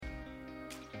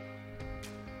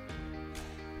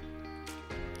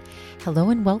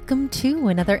Hello and welcome to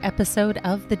another episode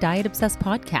of the Diet Obsessed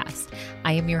podcast.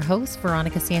 I am your host,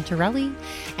 Veronica Santarelli,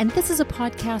 and this is a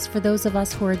podcast for those of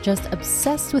us who are just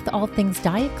obsessed with all things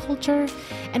diet culture,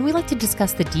 and we like to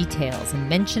discuss the details and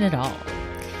mention it all.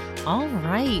 All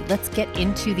right, let's get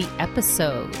into the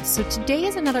episode. So today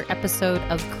is another episode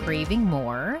of Craving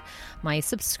More, my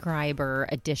subscriber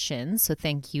edition. So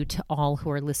thank you to all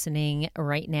who are listening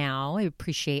right now. I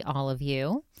appreciate all of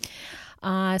you.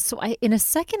 In a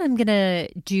second, I'm going to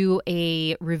do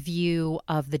a review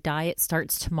of the Diet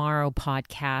Starts Tomorrow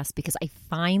podcast because I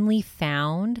finally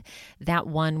found that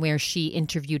one where she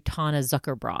interviewed Tanya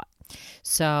Zuckerbrot.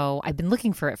 So I've been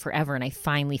looking for it forever and I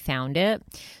finally found it.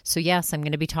 So yes, I'm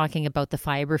going to be talking about the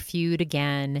fiber Fued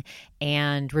again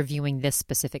and reviewing this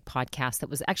specific podcast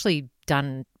that was actually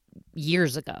done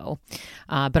years ago.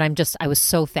 But I was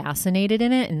so fascinated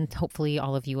in it, and hopefully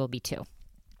all of you will be too.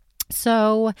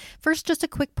 So first, just a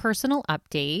quick personal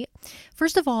update.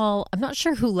 First of all, I'm not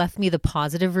sure who left me the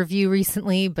positive review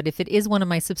recently, but if it is one of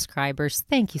my subscribers,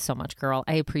 thank you so much, girl.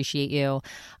 I appreciate you.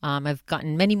 I've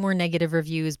gotten many more negative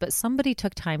reviews, but somebody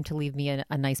took time to leave me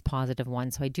a nice positive one,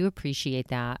 so I do appreciate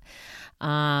that.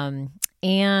 So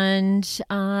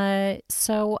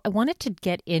I wanted to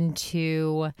get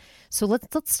into, so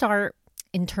let's start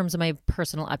in terms of my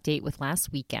personal update with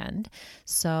last weekend.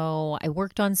 So I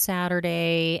worked on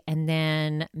Saturday and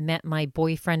then met my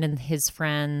boyfriend and his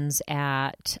friends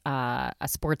at a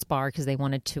sports bar because they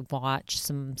wanted to watch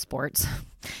some sports.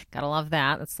 Gotta love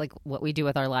that. That's like what we do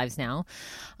with our lives now.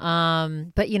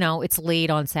 But you know, it's late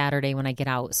on Saturday when I get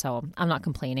out, so I'm not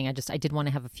complaining. I did want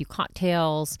to have a few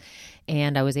cocktails,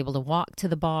 and I was able to walk to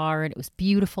the bar, and it was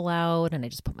beautiful out, and I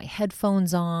just put my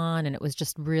headphones on, and it was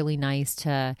just really nice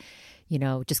to, you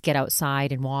know, just get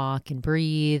outside and walk and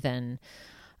breathe. And,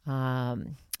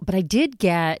 but I did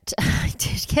get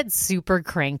super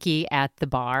cranky at the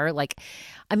bar. Like,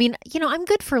 I mean, you know, I'm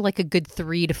good for like a good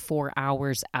 3 to 4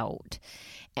 hours out.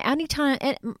 Anytime,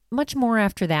 much more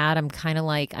after that, I'm kind of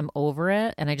like, I'm over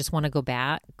it and I just want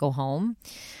to go home.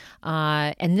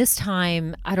 And this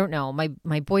time, I don't know,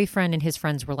 my boyfriend and his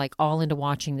friends were like all into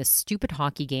watching this stupid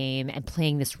hockey game and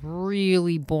playing this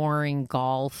really boring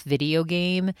golf video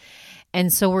game.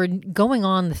 And so we're going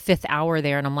on the 5th hour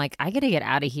there, and I'm like, I got to get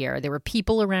out of here. There were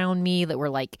people around me that were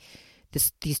like,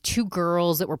 these 2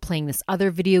 girls that were playing this other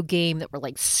video game that were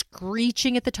like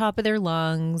screeching at the top of their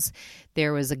lungs.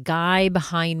 There was a guy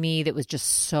behind me that was just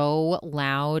so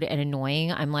loud and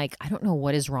annoying. I'm like, I don't know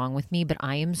what is wrong with me, but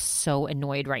I am so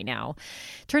annoyed right now.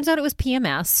 Turns out it was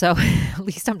PMS, so at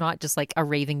least I'm not just like a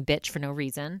raving bitch for no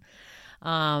reason.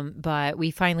 But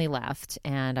we finally left,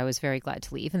 and I was very glad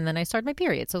to leave. And then I started my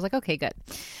period. So I was like, okay, good.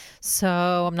 So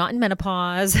I'm not in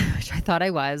menopause, which I thought I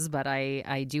was, but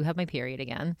I do have my period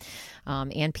again.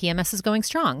 And PMS is going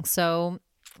strong. So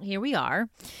here we are.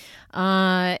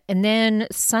 And then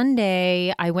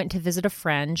Sunday, I went to visit a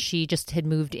friend. She just had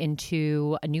moved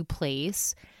into a new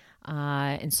place.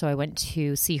 And so I went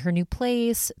to see her new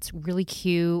place. It's really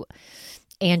cute.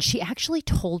 And she actually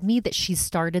told me that she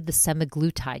started the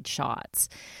semaglutide shots.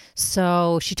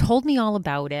 So she told me all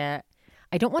about it.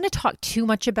 I don't want to talk too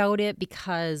much about it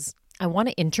because I want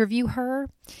to interview her.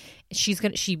 She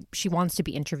wants to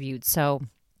be interviewed. So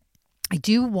I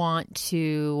do want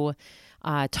to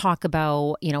talk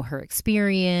about, you know, her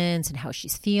experience and how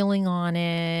she's feeling on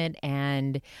it.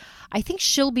 And I think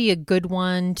she'll be a good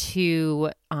one to,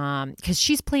 because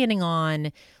she's planning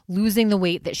on losing the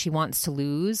weight that she wants to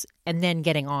lose and then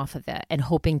getting off of it and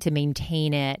hoping to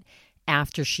maintain it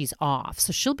after she's off.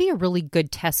 So she'll be a really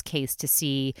good test case to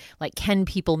see, like, can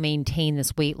people maintain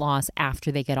this weight loss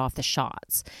after they get off the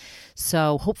shots?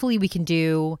 So hopefully we can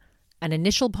do an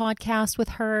initial podcast with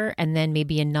her and then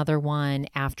maybe another one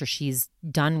after she's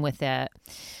done with it.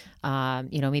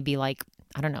 You know, maybe like,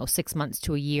 I don't know, 6 months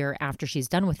to a year after she's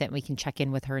done with it. We can check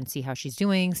in with her and see how she's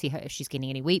doing, see if she's gaining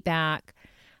any weight back.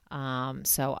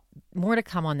 So more to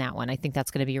come on that one. I think that's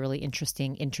going to be a really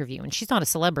interesting interview. And she's not a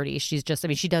celebrity. She's just, I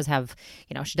mean, she does have,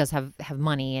 you know, she does have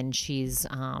money, and she's,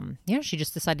 you know, she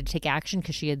just decided to take action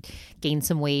because she had gained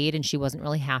some weight and she wasn't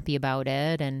really happy about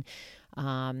it. And,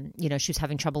 you know, she was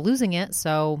having trouble losing it.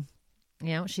 So, you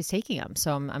know, she's taking them.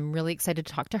 So I'm really excited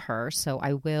to talk to her. So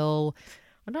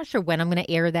I'm not sure when I'm going to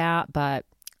air that, but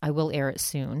I will air it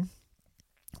soon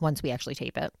once we actually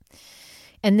tape it.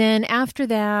 And then after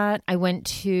that, I went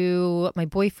to my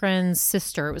boyfriend's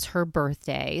sister. It was her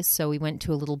birthday. So we went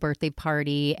to a little birthday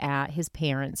party at his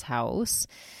parents' house.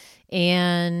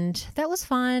 And that was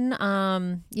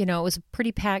fun. You know, it was a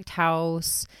pretty packed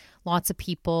house, lots of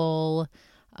people.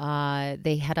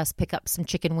 They had us pick up some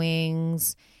chicken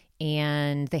wings.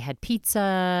 and they had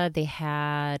pizza. They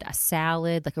had a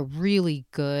salad, like a really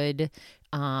good,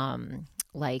 not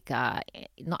like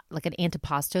an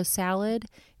antipasto salad.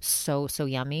 So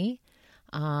yummy.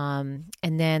 And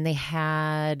then they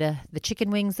had the chicken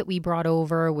wings that we brought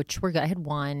over, which were good. I had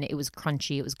one. It was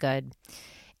crunchy. It was good.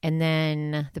 And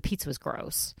then the pizza was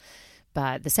gross,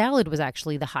 but the salad was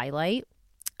actually the highlight.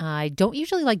 I don't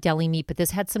usually like deli meat, but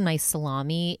this had some nice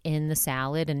salami in the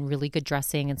salad and really good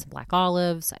dressing and some black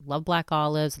olives. I love black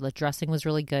olives. The dressing was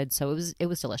really good, so it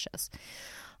was delicious.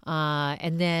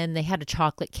 And then they had a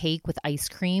chocolate cake with ice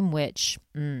cream, which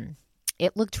the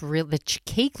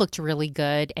cake looked really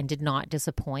good and did not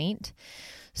disappoint.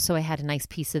 So I had a nice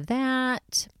piece of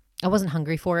that. I wasn't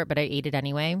hungry for it, but I ate it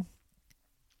anyway.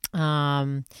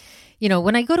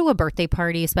 When I go to a birthday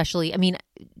party, especially, I mean,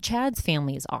 Chad's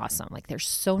family is awesome. Like, they're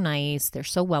so nice. They're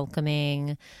so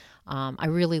welcoming.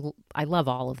 I love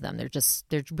all of them.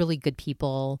 They're really good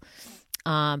people.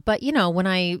 But when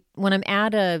I'm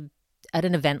at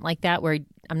an event like that, where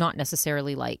I'm not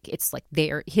necessarily like, it's like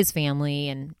they're his family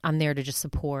and I'm there to just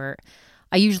support,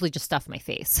 I usually just stuff my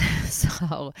face.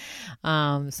 So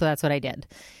that's what I did.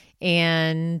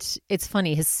 And it's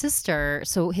funny, his sister,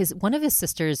 one of his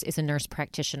sisters is a nurse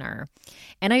practitioner.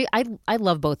 And I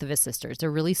love both of his sisters.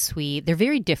 They're really sweet. They're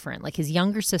very different. Like, his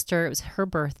younger sister, it was her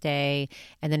birthday.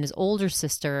 And then his older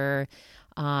sister,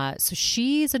 so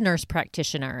she's a nurse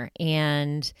practitioner.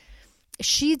 And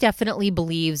she definitely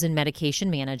believes in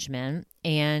medication management.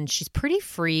 And she's pretty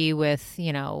free with,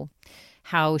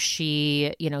 how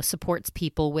she, supports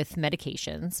people with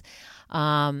medications.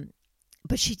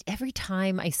 But every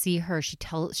time I see her, she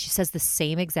says the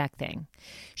same exact thing.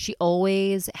 She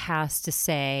always has to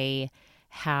say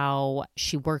how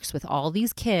she works with all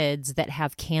these kids that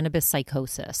have cannabis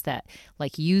psychosis, that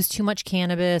like use too much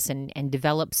cannabis and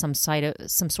develop some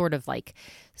sort of like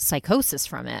psychosis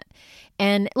from it.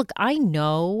 And look, I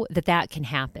know that can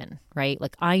happen, right?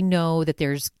 Like, I know that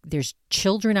there's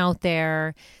children out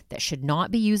there that should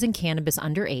not be using cannabis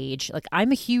underage. Like,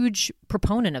 I'm a huge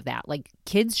proponent of that. Like,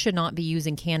 kids should not be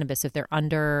using cannabis if they're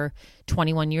under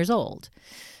 21 years old.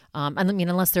 I mean,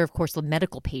 unless they're, of course, a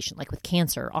medical patient, like with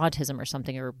cancer, autism or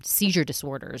something, or seizure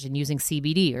disorders and using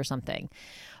CBD or something.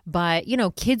 But,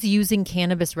 kids using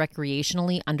cannabis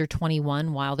recreationally under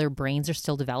 21 while their brains are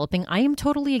still developing, I am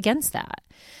totally against that.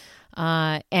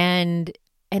 And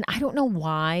I don't know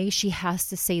why she has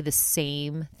to say the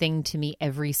same thing to me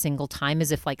every single time,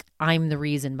 as if like I'm the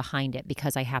reason behind it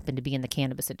because I happen to be in the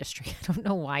cannabis industry. I don't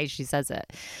know why she says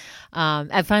it.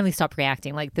 I finally stopped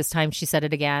reacting. Like, this time she said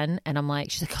it again, and I'm like,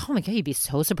 she's like, oh my God, you'd be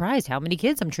so surprised how many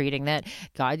kids I'm treating that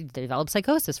develop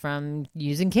psychosis from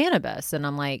using cannabis. And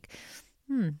I'm like,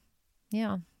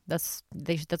 yeah, that's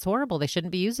horrible. They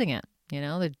shouldn't be using it.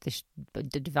 The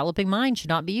developing mind should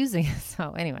not be using it.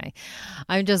 So anyway,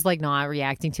 I'm just like not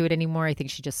reacting to it anymore. I think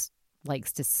she just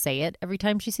likes to say it every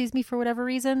time she sees me for whatever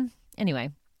reason.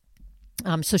 Anyway,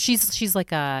 so she's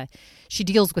like she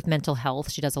deals with mental health.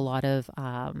 She does a lot of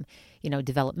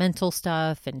developmental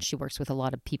stuff, and she works with a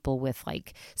lot of people with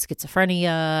like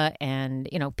schizophrenia, and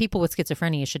people with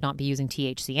schizophrenia should not be using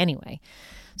THC anyway.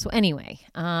 So anyway,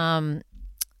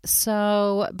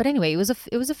 but anyway, it was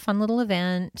a fun little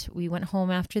event. We went home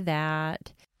after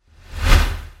that.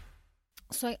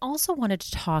 So I also wanted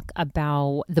to talk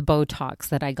about the Botox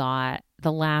that I got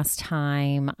the last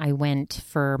time I went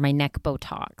for my neck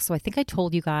Botox. So I think I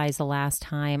told you guys the last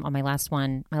time on my last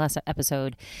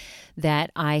episode,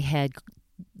 that I had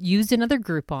used another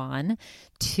Groupon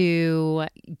to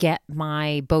get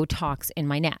my Botox in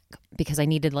my neck because I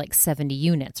needed like 70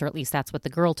 units, or at least that's what the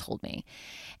girl told me.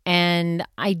 And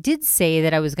I did say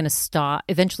that I was going to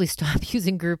eventually stop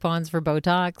using Groupons for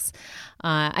Botox.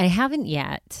 I haven't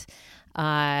yet.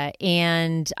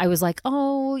 And I was like,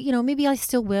 maybe I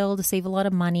still will, to save a lot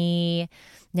of money.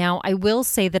 Now, I will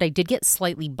say that I did get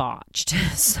slightly botched.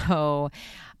 So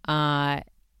I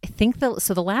think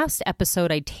the last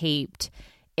episode I taped,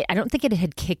 I don't think it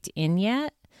had kicked in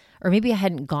yet, or maybe I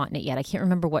hadn't gotten it yet. I can't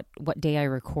remember what day I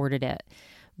recorded it,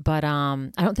 but I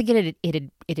don't think it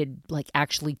had like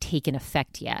actually taken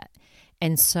effect yet.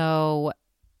 And so,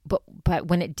 but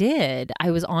when it did, I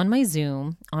was on my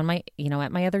Zoom at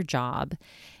my other job,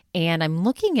 and I'm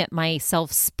looking at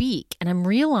myself speak, and I'm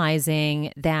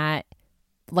realizing that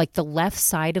like the left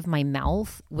side of my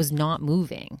mouth was not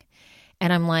moving.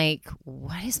 And I'm like,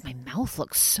 why does my mouth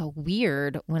look so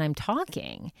weird when I'm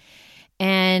talking?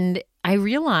 And I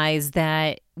realized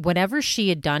that whatever she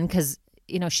had done, because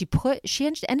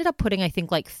she ended up putting, I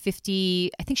think like 50.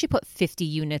 I think she put 50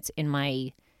 units in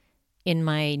my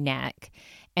neck,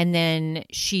 and then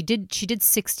she did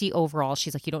 60 overall.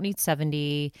 She's like, you don't need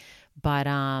 70, but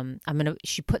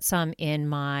she put some in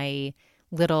my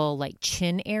little like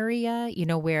chin area,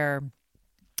 where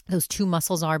those two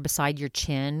muscles are beside your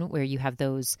chin, where you have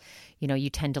those, you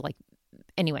tend to like,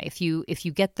 anyway, if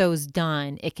you get those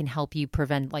done, it can help you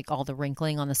prevent like all the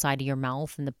wrinkling on the side of your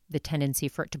mouth and the tendency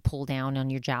for it to pull down on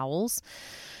your jowls.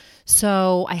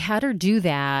 So I had her do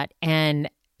that, and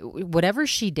whatever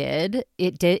she did,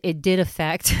 it did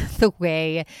affect the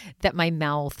way that my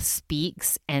mouth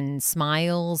speaks and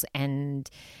smiles. And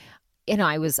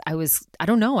I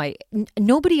don't know.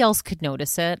 Nobody else could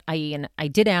notice it. I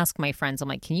did ask my friends, I'm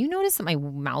like, can you notice that my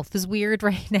mouth is weird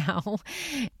right now?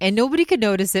 And nobody could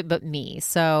notice it but me.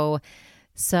 So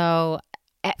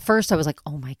at first I was like,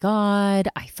 oh my God,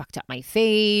 I fucked up my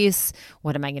face.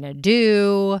 What am I going to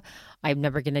do? I'm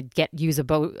never going to use a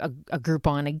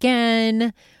Groupon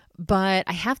again. But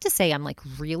I have to say, I'm like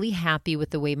really happy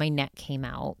with the way my neck came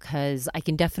out, because I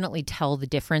can definitely tell the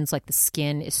difference. Like the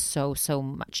skin is so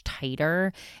much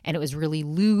tighter, and it was really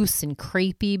loose and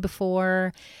crepey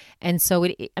before. And so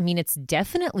it's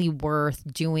definitely worth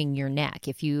doing your neck.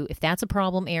 If that's a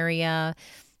problem area,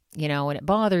 and it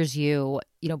bothers you,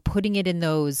 putting it in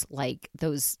those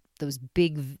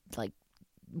big, like,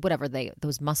 whatever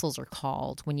those muscles are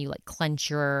called, when you like clench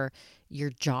your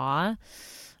jaw,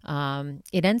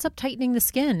 it ends up tightening the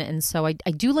skin. And so I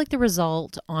do like the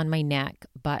result on my neck,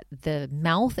 but the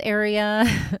mouth area,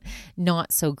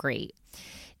 not so great.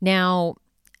 Now,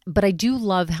 but I do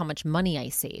love how much money I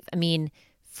save. I mean,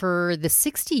 for the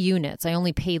 60 units, I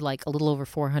only paid like a little over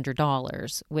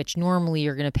 $400, which normally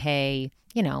you're going to pay,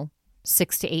 $600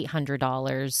 to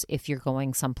 $800 if you're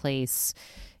going someplace,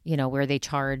 where they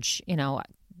charge,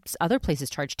 other places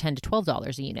charge $10 to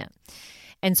 $12 a unit.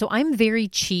 And so I'm very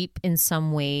cheap in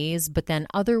some ways, but then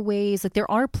other ways, like there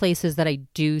are places that I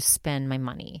do spend my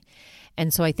money.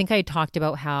 And so I think I talked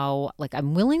about how like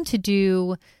I'm willing to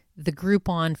do the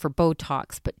Groupon for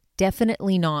Botox, but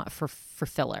definitely not for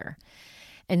filler.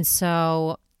 And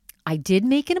so I did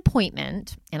make an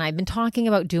appointment, and I've been talking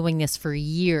about doing this for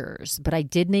years, but I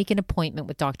did make an appointment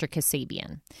with Dr.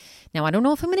 Kasabian. Now, I don't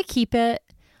know if I'm going to keep it.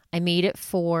 I made it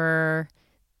for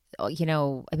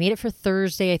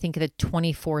Thursday, I think the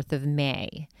 24th of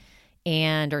May.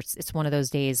 Or it's one of those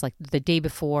days, like the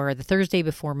Thursday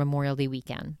before Memorial Day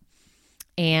weekend.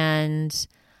 And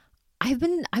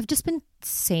I've just been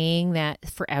saying that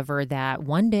forever, that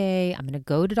one day I'm going to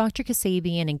go to Dr.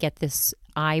 Kasabian and get this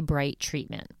eye bright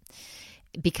treatment,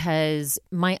 because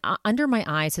my under my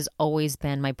eyes has always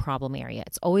been my problem area.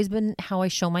 It's always been how I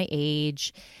show my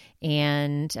age.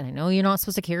 And I know you're not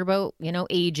supposed to care about,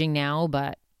 aging now,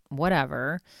 but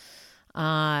whatever.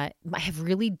 I have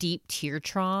really deep tear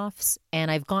troughs,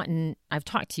 and I've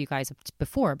talked to you guys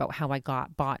before about how I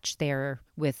got botched there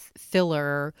with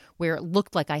filler, where it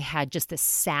looked like I had just this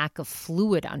sack of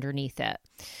fluid underneath it.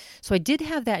 So I did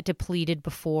have that depleted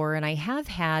before, and I have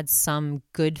had some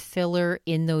good filler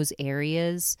in those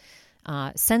areas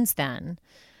since then.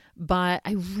 But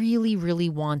I really, really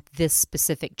want this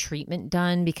specific treatment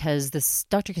done, because this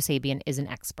Dr. Kasabian is an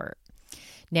expert.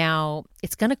 Now,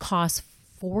 it's going to cost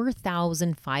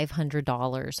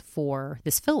 $4,500 for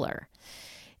this filler,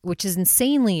 which is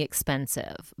insanely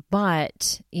expensive.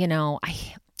 But, I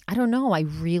don't know. I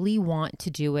really want to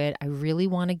do it. I really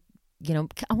want to,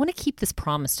 I want to keep this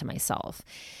promise to myself.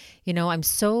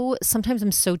 Sometimes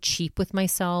I'm so cheap with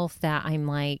myself that I'm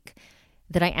like,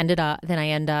 that I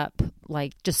end up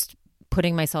like just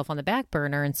putting myself on the back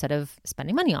burner instead of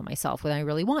spending money on myself when I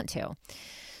really want to.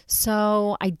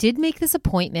 So I did make this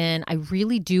appointment. I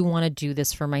really do want to do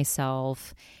this for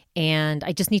myself. And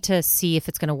I just need to see if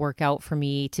it's going to work out for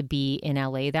me to be in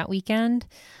LA that weekend.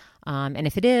 And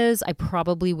if it is, I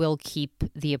probably will keep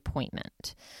the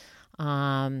appointment.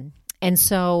 And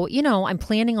so, I'm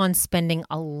planning on spending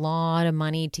a lot of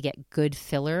money to get good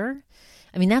filler.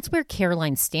 I mean, that's where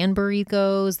Caroline Stanbury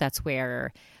goes. That's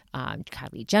where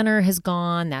Kylie Jenner has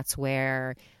gone. That's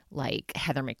where like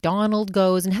Heather McDonald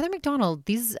goes. And Heather McDonald,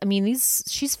 she's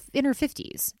in her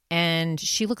 50s and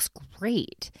she looks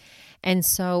great. And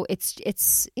so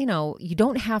it's you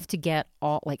don't have to get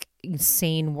all like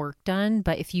insane work done,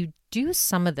 but if you do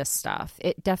some of this stuff,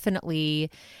 it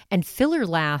definitely, and filler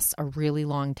lasts a really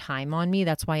long time on me.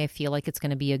 That's why I feel like it's going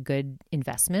to be a good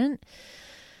investment.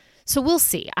 So we'll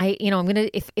see. I'm going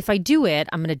to, if I do it,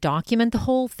 I'm going to document the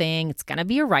whole thing. It's going to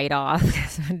be a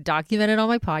write-off. Document it on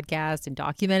my podcast and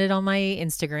document it on my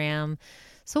Instagram.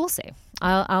 So we'll see.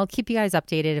 I'll keep you guys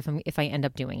updated if I end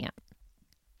up doing it.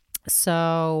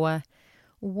 So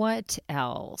what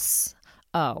else?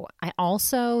 Oh, I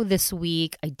also this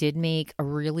week I did make a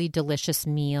really delicious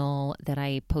meal that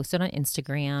I posted on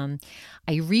Instagram.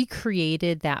 I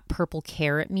recreated that purple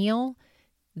carrot meal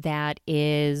that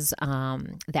is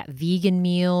that vegan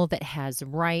meal that has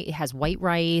it has white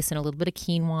rice and a little bit of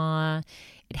quinoa.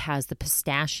 It has the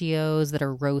pistachios that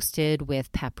are roasted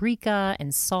with paprika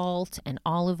and salt and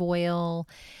olive oil,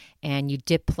 and you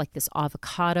dip like this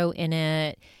avocado in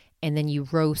it, and then you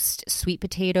roast sweet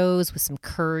potatoes with some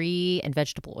curry and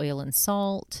vegetable oil and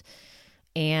salt,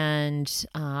 and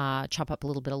chop up a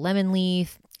little bit of lemon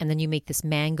leaf, and then you make this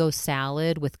mango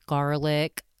salad with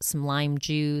garlic, some lime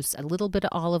juice, a little bit of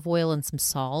olive oil, and some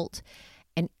salt,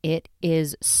 and it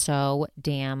is so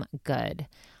damn good.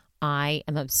 I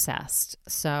am obsessed.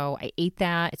 So I ate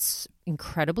that. It's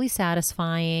incredibly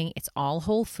satisfying. It's all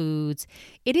whole foods.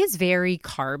 It is very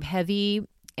carb heavy,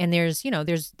 and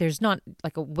there's not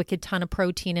like a wicked ton of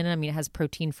protein in it. I mean, it has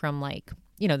protein from like,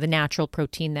 the natural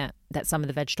protein that some of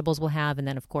the vegetables will have, and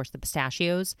then of course the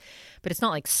pistachios, but it's not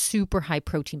like super high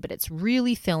protein, but it's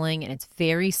really filling and it's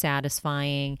very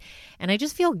satisfying, and I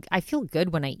feel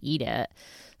good when I eat it.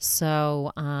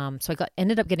 So I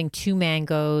ended up getting 2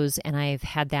 mangoes, and I've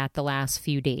had that the last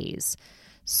few days,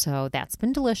 so that's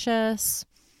been delicious.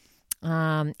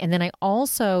 And then I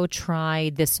also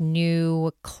tried this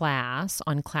new class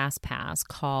on ClassPass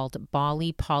called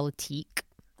Bali Politique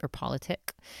or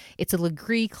Politic. It's a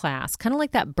Legree class, kind of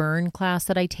like that burn class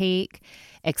that I take,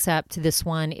 except this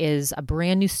one is a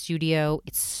brand new studio.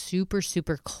 It's super,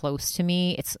 super close to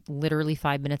me. It's literally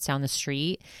 5 minutes down the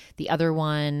street. The other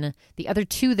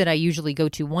 2 that I usually go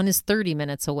to, one is 30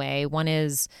 minutes away, one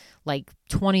is like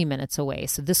 20 minutes away.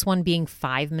 So this one being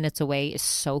 5 minutes away is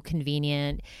so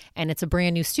convenient, and it's a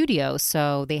brand new studio.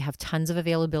 So they have tons of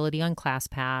availability on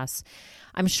ClassPass.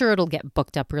 I'm sure it'll get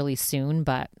booked up really soon,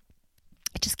 but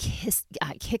it just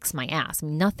kicks my ass. I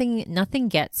mean, nothing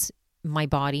gets my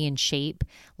body in shape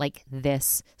like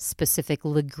this specific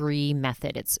Legree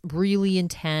method. It's really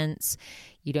intense.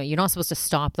 You're not supposed to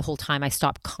stop the whole time. I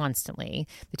stop constantly.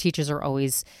 The teachers are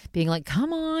always being like,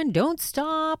 come on, don't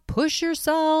stop, push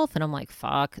yourself. And I'm like,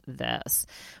 fuck this.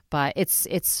 But it's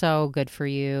so good for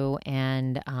you.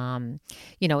 And,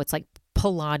 it's like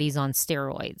Pilates on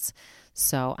steroids.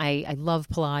 So I love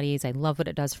Pilates. I love what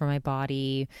it does for my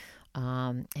body.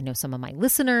 I know some of my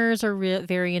listeners are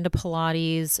very into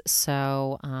Pilates.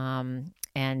 So,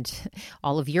 and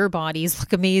all of your bodies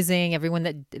look amazing.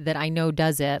 Everyone that I know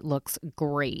does it looks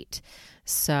great.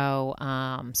 So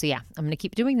yeah, I'm going to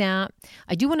keep doing that.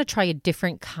 I do want to try a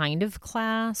different kind of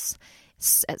class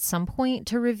at some point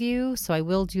to review. So I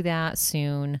will do that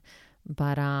soon.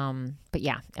 But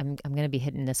yeah, I'm going to be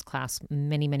hitting this class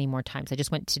many, many more times. I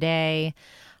just went today.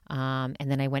 And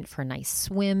then I went for a nice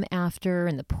swim after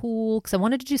in the pool because I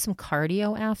wanted to do some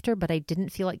cardio after, but I didn't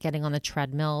feel like getting on the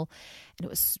treadmill. And it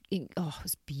was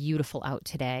beautiful out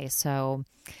today. So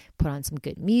put on some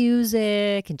good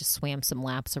music and just swam some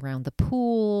laps around the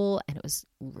pool. And it was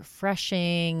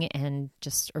refreshing and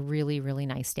just a really, really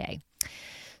nice day.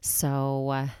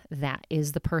 So that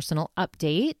is the personal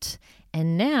update.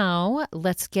 And now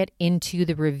let's get into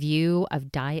the review of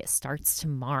Diet Starts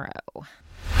Tomorrow.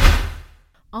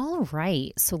 All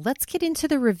right, so let's get into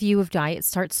the review of Diet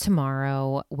Starts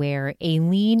Tomorrow, where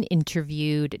Aileen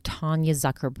interviewed Tanya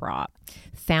Zuckerbrot,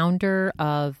 founder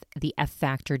of the F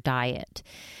Factor diet.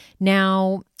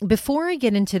 Now, before I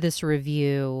get into this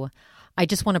review, I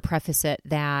just want to preface it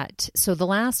that, so the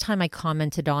last time I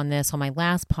commented on this on my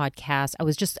last podcast,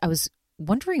 I was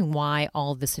wondering why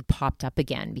all of this had popped up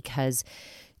again, because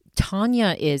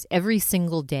Tanya is every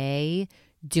single day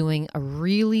doing a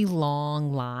really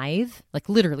long live, like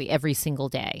literally every single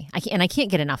day. I can't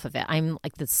get enough of it. I'm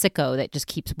like the sicko that just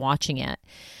keeps watching it.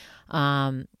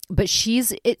 But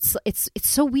it's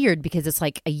so weird because it's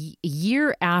like a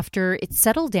year after it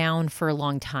settled down for a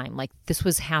long time. Like this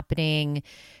was happening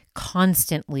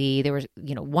constantly. There was,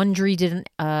 Wondery did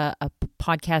a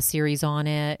podcast series on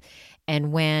it.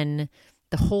 And when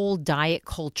the whole diet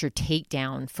culture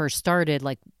takedown first started,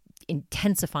 like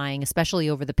intensifying, especially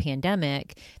over the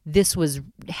pandemic,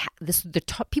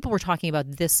 people were talking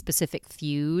about this specific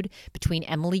feud between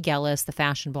Emily Gellis, the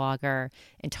fashion blogger,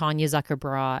 and Tanya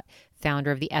Zuckerbrot,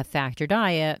 founder of the F Factor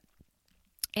diet.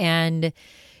 And,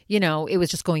 it was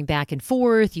just going back and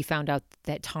forth. You found out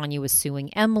that Tanya was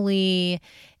suing Emily,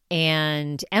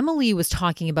 and Emily was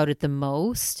talking about it the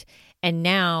most. And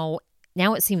now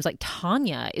it seems like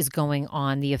Tanya is going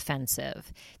on the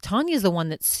offensive. Tanya is the one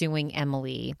that's suing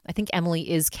Emily. I think Emily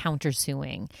is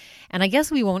countersuing. And I guess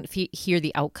we won't hear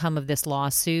the outcome of these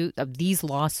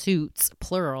lawsuits,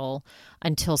 plural,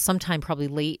 until sometime probably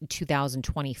late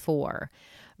 2024.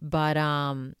 But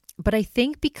But I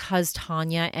think because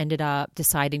Tanya ended up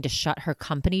deciding to shut her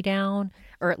company down,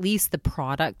 or at least the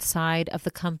product side of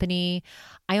the company,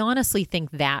 I honestly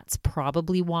think that's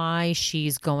probably why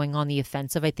she's going on the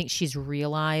offensive. I think she's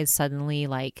realized suddenly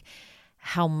like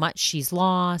how much she's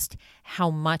lost, how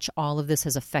much all of this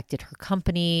has affected her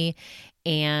company,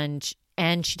 and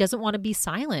she doesn't want to be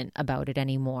silent about it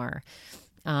anymore.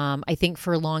 I think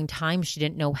for a long time she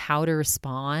didn't know how to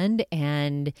respond,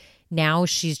 and now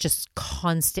she's just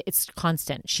constant. It's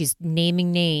constant. She's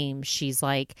naming names. She's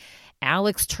like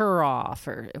Alex Turoff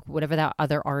or whatever that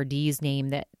other RD's name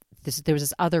that there was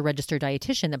this other registered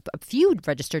dietitian, a Fued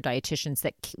registered dietitians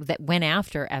that went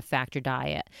after F Factor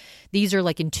diet. These are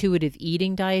like intuitive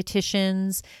eating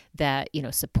dietitians that, you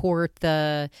know, support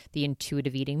the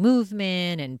intuitive eating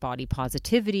movement and body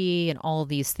positivity and all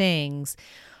these things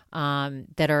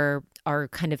that are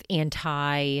kind of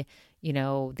anti, you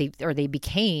know, they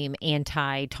became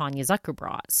anti Tanya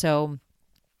Zuckerbrot. So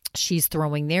she's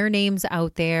throwing their names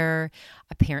out there.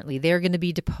 Apparently they're going to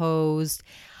be deposed.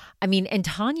 I mean, and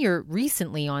Tanya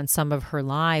recently on some of her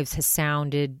lives has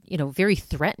sounded, you know, very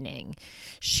threatening.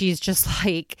 She's just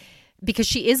like, because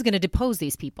she is going to depose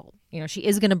these people. You know, she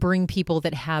is going to bring people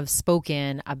that have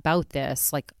spoken about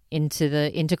this like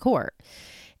into court.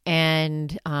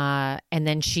 And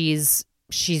then she's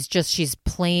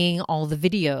playing all the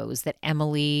videos that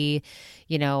Emily,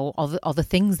 you know, all the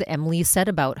things that Emily said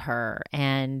about her.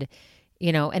 And,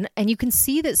 you know, and you can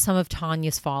see that some of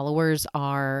Tanya's followers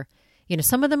are, you know,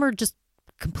 some of them are just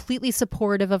completely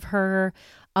supportive of her.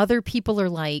 Other people are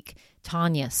like,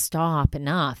 Tanya, stop,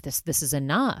 enough. This is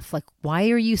enough. Like, why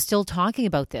are you still talking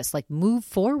about this? Like, move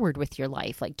forward with your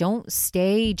life. Like, don't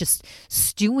stay just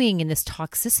stewing in this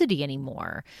toxicity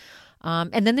anymore.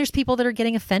 And then there's people that are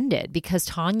getting offended because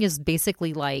Tanya's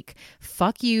basically like,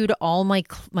 fuck you to all my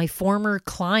former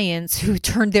clients who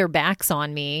turned their backs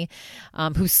on me,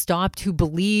 who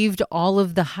believed all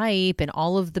of the hype and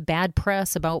all of the bad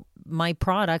press about my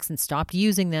products and stopped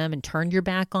using them and turned your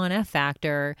back on F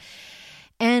Factor.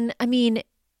 And I mean,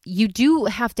 you do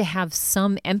have to have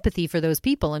some empathy for those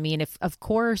people. I mean,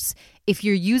 if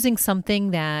you're using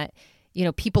something that, you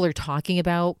know, people are talking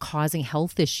about causing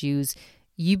health issues,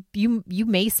 you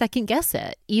may second guess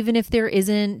it, even if there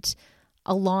isn't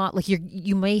a lot. Like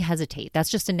you may hesitate.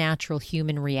 That's just a natural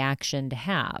human reaction to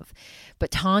have. But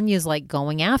Tanya's like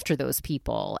going after those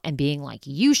people and being like,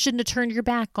 you shouldn't have turned your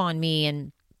back on me,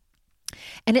 and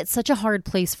it's such a hard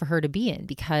place for her to be in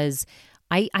because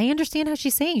I understand how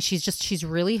she's saying. She's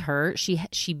really hurt.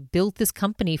 She built this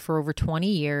company for over 20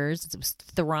 years. It was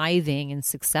thriving and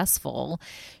successful.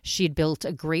 She had built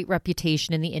a great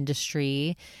reputation in the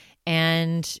industry,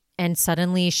 and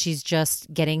suddenly she's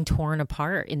just getting torn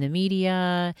apart in the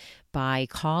media, by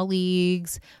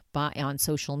colleagues, on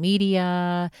social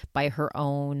media, by her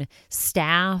own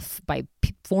staff, by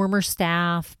former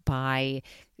staff, by,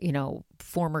 you know,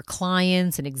 former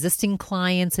clients and existing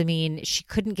clients. I mean, she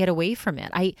couldn't get away from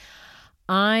it.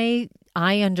 I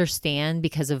understand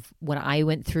because of what I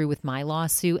went through with my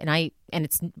lawsuit, and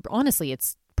it's honestly,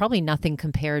 it's probably nothing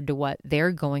compared to what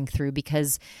they're going through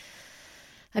because,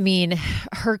 I mean,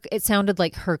 it sounded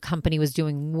like her company was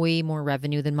doing way more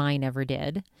revenue than mine ever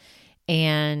did.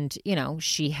 And, you know,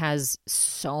 she has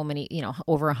so many, you know,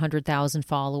 over 100,000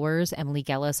 followers. Emily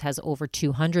Gellis has over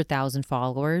 200,000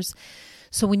 followers.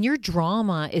 So when your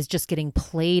drama is just getting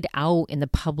played out in the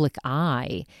public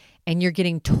eye and you're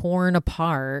getting torn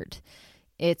apart,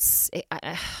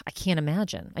 I can't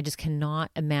imagine. I just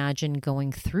cannot imagine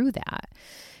going through that.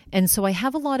 And so I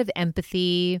have a lot of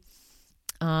empathy.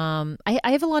 I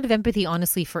have a lot of empathy,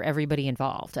 honestly, for everybody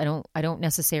involved. I don't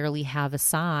necessarily have a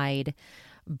side,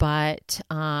 but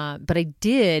I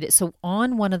did. So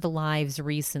on one of the lives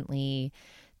recently,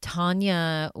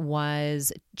 Tanya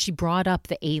she brought up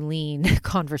the Aileen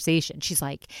conversation. She's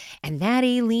like, and that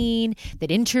Aileen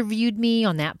that interviewed me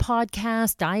on that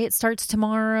podcast, Diet Starts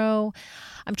Tomorrow.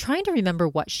 I'm trying to remember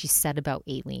what she said about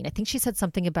Aileen. I think she said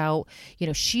something about, you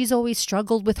know, she's always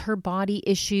struggled with her body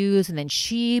issues. And then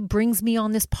she brings me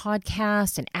on this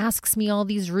podcast and asks me all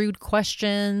these rude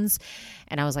questions.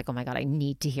 And I was like, oh my God, I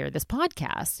need to hear this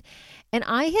podcast. And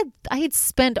I had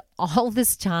spent all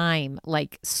this time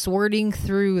like sorting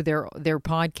through their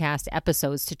podcast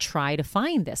episodes to try to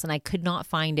find this. And I could not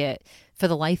find it for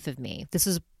the life of me. This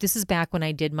is back when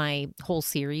I did my whole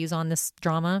series on this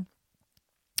drama.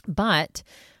 But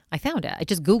I found it. I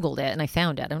just Googled it and I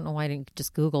found it. I don't know why I didn't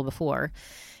just Google before.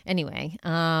 Anyway,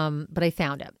 but I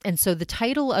found it. And so the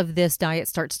title of this Diet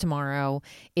Starts Tomorrow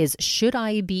is Should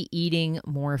I Be Eating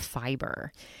More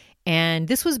Fiber? And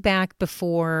this was back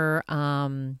before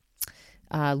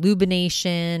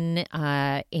Lubination,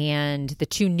 and the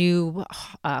two new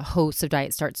hosts of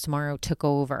Diet Starts Tomorrow took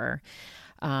over.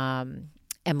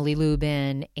 Emily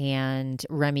Lubin and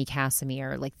Remy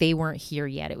Casimir, like they weren't here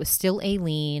yet. It was still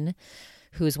Aileen,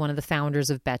 who is one of the founders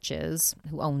of Botched,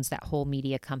 who owns that whole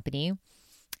media company.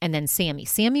 And then Sammy.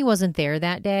 Sammy wasn't there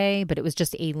that day, but it was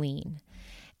just Aileen.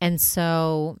 And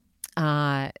so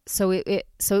it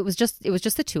was just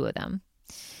the two of them.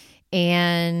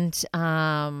 And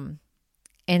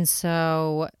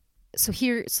so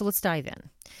let's dive in.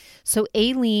 So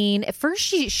Aileen, at first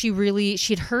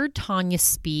she'd heard Tanya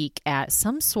speak at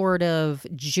some sort of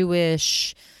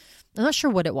Jewish, I'm not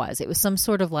sure what it was. It was some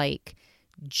sort of like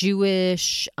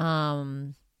Jewish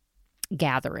gathering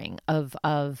of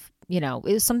it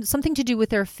was something to do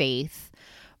with their faith.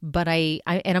 But I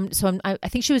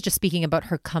think she was just speaking about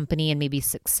her company and maybe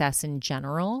success in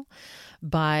general.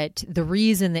 But the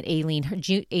reason that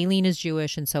Aileen is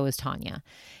Jewish and so is Tanya.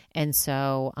 And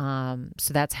so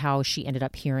that's how she ended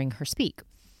up hearing her speak.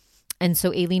 And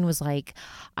so Aileen was like,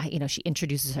 she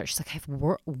introduces her. She's like, I have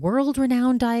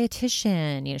world-renowned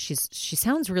dietitian. She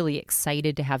sounds really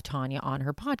excited to have Tanya on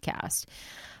her podcast.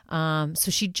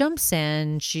 So she jumps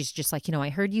in. She's just like, I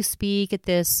heard you speak at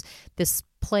this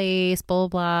place, blah,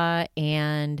 blah, blah.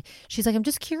 And she's like, I'm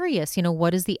just curious,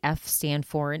 what does the F stand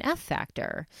for in F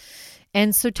Factor?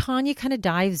 And so Tanya kind of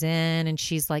dives in and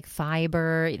she's like,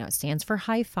 fiber, it stands for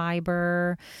high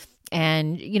fiber.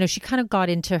 And, she kind of got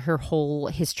into her whole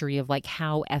history of like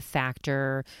how F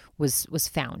Factor was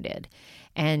founded.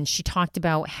 And she talked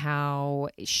about how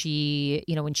she,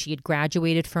 when she had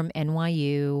graduated from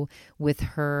NYU with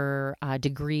her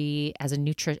degree as a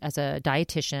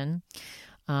dietitian,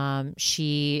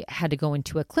 she had to go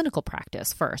into a clinical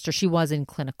practice first, or she was in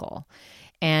clinical.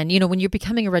 And, when you're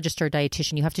becoming a registered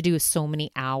dietitian, you have to do so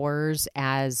many hours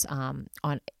as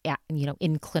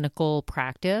in clinical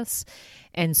practice.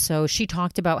 And so she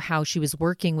talked about how she was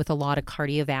working with a lot of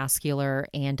cardiovascular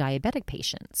and diabetic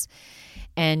patients.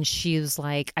 And she was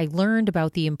like, I learned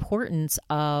about the importance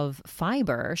of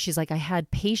fiber. She's like, I had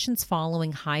patients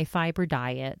following high fiber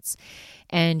diets.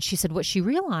 And she said what she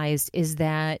realized is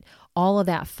that all of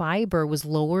that fiber was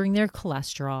lowering their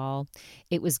cholesterol.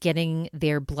 It was getting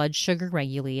their blood sugar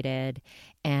regulated.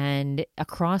 And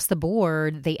across the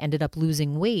board, they ended up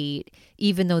losing weight,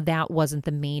 even though that wasn't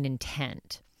the main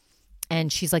intent. And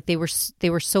she's like, they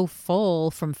were so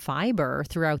full from fiber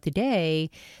throughout the day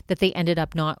that they ended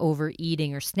up not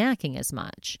overeating or snacking as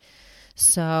much.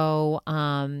 So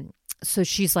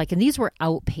she's like, and these were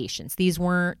outpatients. These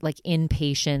weren't like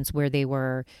inpatients where they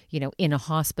were, in a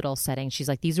hospital setting. She's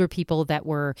like, these were people that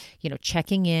were,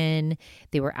 checking in.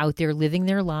 They were out there living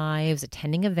their lives,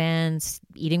 attending events,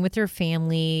 eating with their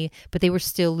family, but they were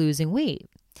still losing weight.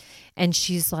 And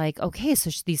she's like, okay, so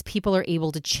these people are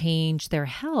able to change their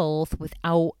health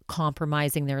without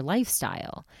compromising their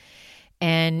lifestyle.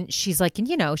 And she's like,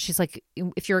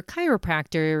 if you're a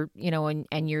chiropractor,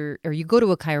 and you go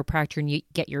to a chiropractor and you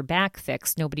get your back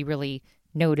fixed, nobody really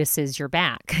notices your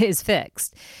back is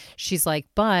fixed. She's like,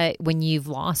 but when you've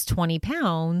lost 20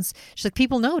 pounds, she's like,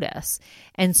 people notice.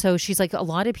 And so she's like, a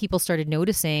lot of people started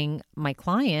noticing my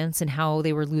clients and how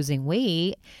they were losing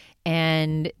weight,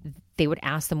 and they would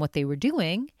ask them what they were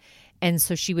doing. And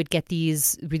so she would get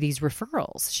these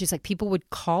referrals. She's like, people would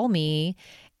call me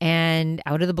and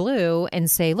out of the blue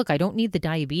and say, look, I don't need the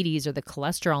diabetes or the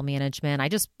cholesterol management. I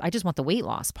just want the weight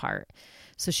loss part.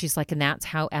 So she's like, and that's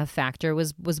how F Factor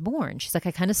was born. She's like,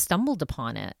 I kind of stumbled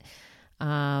upon it.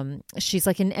 She's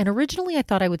like, and originally I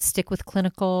thought I would stick with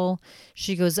clinical.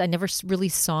 She goes, I never really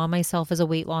saw myself as a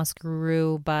weight loss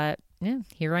guru, but yeah,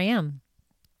 here I am.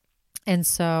 And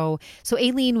so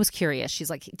Aileen was curious.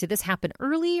 She's like, did this happen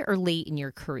early or late in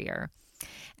your career?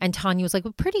 And Tanya was like,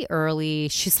 well, pretty early.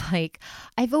 She's like,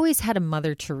 I've always had a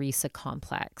Mother Teresa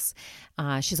complex.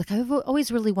 She's like, I've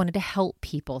always really wanted to help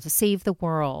people, to save the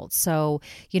world. So,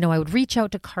 I would reach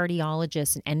out to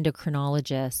cardiologists and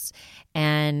endocrinologists.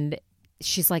 And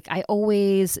she's like, I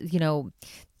always,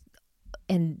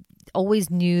 and always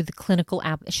knew the clinical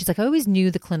she's like, I always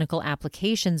knew the clinical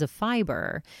applications of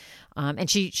fiber. And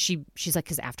she's like,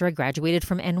 because after I graduated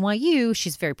from NYU,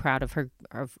 she's very proud of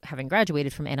having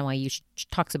graduated from NYU. She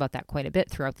talks about that quite a bit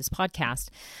throughout this podcast.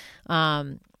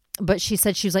 But she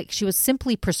said she was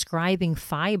simply prescribing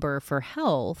fiber for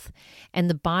health, and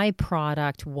the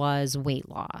byproduct was weight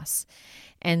loss.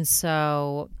 And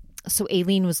so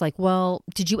Aileen was like, well,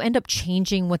 did you end up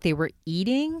changing what they were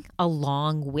eating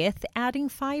along with adding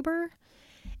fiber?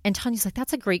 And Tanya's like,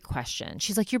 that's a great question.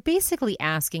 She's like, you're basically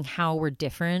asking how we're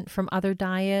different from other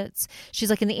diets. She's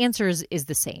like, and the answer is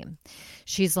the same.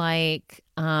 She's like,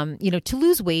 to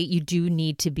lose weight, you do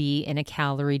need to be in a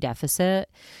calorie deficit.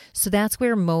 So that's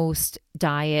where most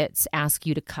diets ask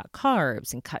you to cut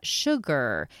carbs and cut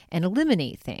sugar and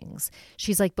eliminate things.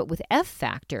 She's like, but with F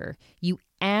Factor, you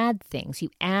add things, you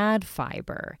add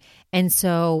fiber. And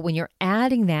so when you're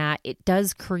adding that, it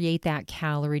does create that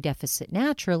calorie deficit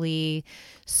naturally.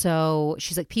 So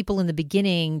she's like, people in the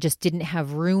beginning just didn't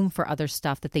have room for other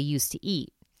stuff that they used to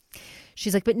eat.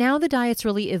 She's like, but now the diet's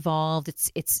really evolved.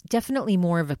 It's definitely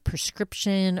more of a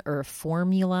prescription or a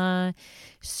formula.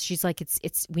 She's like,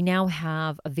 we now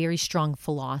have a very strong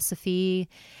philosophy.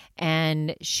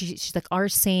 And she's like, our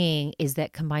saying is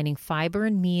that combining fiber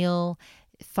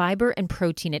and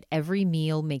protein at every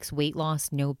meal makes weight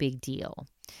loss no big deal.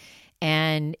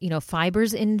 And,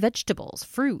 fibers in vegetables,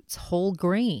 fruits, whole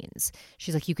grains.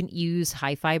 She's like, you can use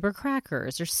high fiber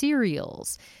crackers or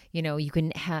cereals. You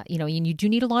can have, and you do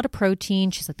need a lot of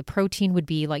protein. She's like, the protein would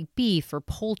be like beef or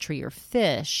poultry or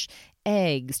fish,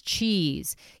 eggs,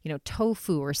 cheese,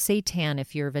 tofu or seitan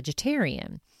if you're a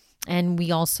vegetarian. And we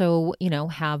also,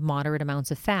 have moderate amounts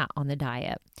of fat on the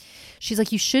diet. She's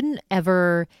like, you shouldn't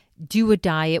ever do a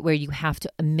diet where you have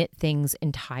to omit things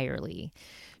entirely.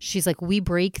 She's like, we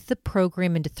break the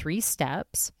program into 3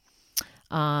 steps,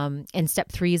 and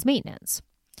step 3 is maintenance.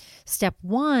 Step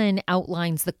 1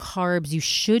 outlines the carbs you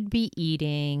should be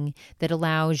eating that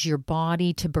allows your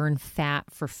body to burn fat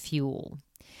for fuel.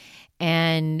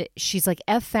 And she's like,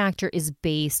 F Factor is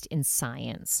based in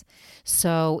science.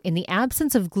 So in the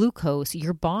absence of glucose,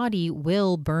 your body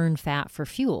will burn fat for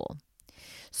fuel.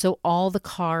 So all the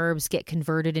carbs get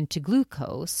converted into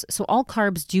glucose. So all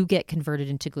carbs do get converted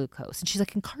into glucose. And she's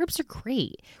like, and carbs are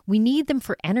great. We need them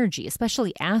for energy,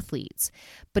 especially athletes.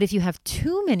 But if you have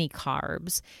too many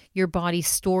carbs, your body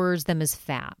stores them as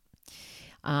fat.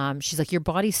 She's like, your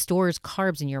body stores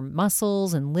carbs in your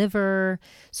muscles and liver.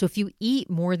 So if you eat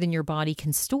more than your body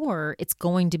can store, it's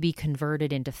going to be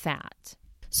converted into fat.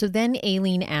 So then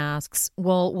Aileen asks,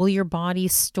 well, will your body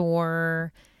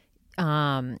store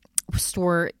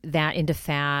that into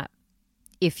fat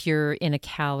if you're in a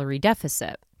calorie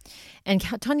deficit? And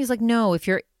Tanya's like, no, if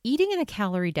you're eating in a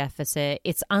calorie deficit,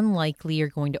 it's unlikely you're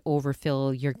going to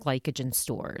overfill your glycogen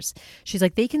stores. She's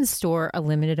like, they can store a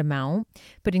limited amount,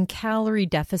 but in calorie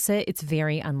deficit, it's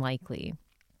very unlikely.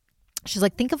 She's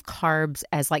like, think of carbs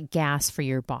as like gas for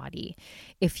your body.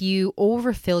 If you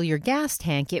overfill your gas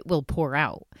tank, it will pour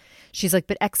out. She's like,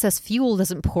 but excess fuel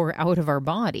doesn't pour out of our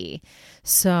body.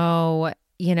 So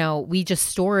we just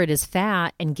store it as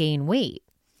fat and gain weight.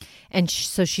 And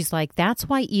so she's like, that's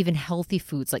why even healthy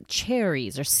foods like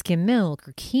cherries or skim milk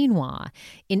or quinoa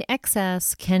in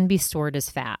excess can be stored as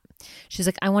fat. She's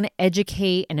like, I want to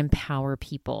educate and empower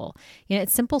people.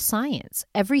 It's simple science.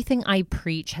 Everything I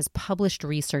preach has published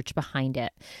research behind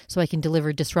it, so I can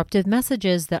deliver disruptive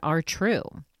messages that are true.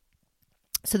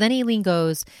 So then Aileen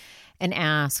goes and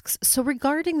asks, so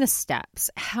regarding the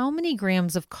steps, how many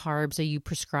grams of carbs are you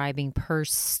prescribing per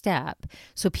step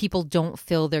so people don't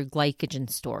fill their glycogen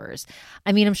stores?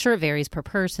 I mean, I'm sure it varies per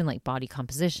person, like body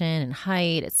composition and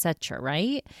height, etc.,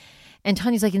 right? And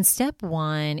Tanya's like, in step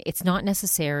 1, it's not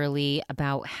necessarily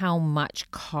about how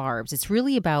much carbs. It's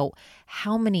really about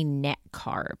how many net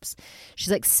carbs.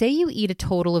 She's like, say you eat a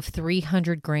total of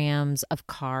 300 grams of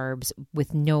carbs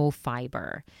with no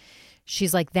fiber.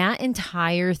 She's like, that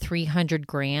entire 300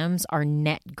 grams are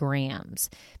net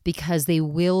grams because they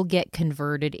will get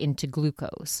converted into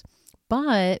glucose.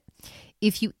 But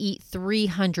if you eat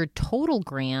 300 total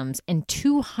grams and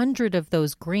 200 of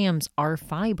those grams are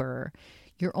fiber,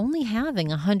 you're only having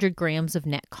 100 grams of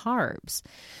net carbs.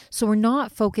 So we're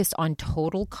not focused on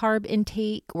total carb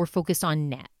intake, we're focused on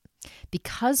net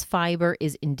because fiber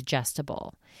is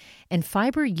indigestible. And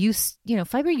fiber used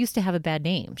to have a bad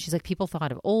name. She's like, people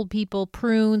thought of old people,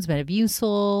 prunes,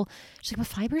 Metamucil. She's like,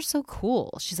 but fiber is so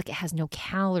cool. She's like, it has no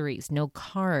calories, no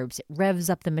carbs. It revs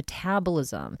up the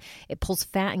metabolism. It pulls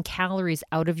fat and calories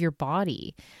out of your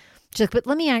body. She's like, but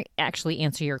let me actually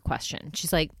answer your question.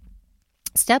 She's like,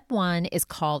 step 1 is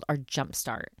called our jump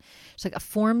start. It's like a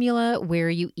formula where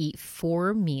you eat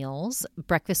 4 meals,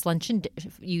 breakfast, lunch, and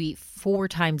you eat 4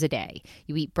 times a day.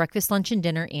 You eat breakfast, lunch, and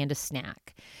dinner and a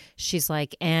snack. She's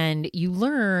like, and you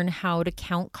learn how to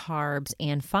count carbs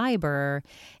and fiber,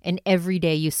 and every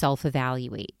day you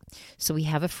self-evaluate. So we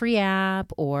have a free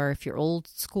app, or if you're old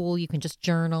school, you can just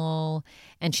journal.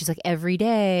 And she's like, every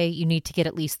day you need to get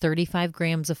at least 35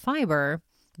 grams of fiber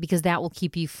because that will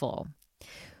keep you full.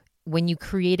 When you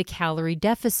create a calorie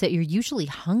deficit, you're usually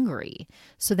hungry.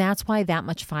 So that's why that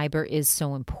much fiber is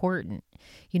so important.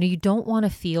 You don't want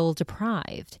to feel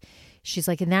deprived. She's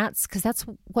like, and that's because that's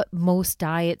what most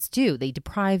diets do. They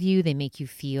deprive you, they make you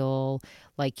feel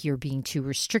like you're being too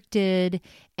restricted,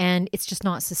 and it's just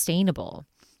not sustainable.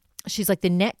 She's like, the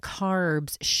net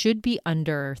carbs should be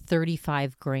under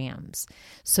 35 grams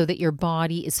so that your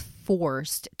body is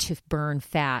forced to burn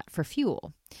fat for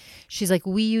fuel. She's like,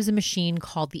 we use a machine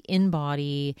called the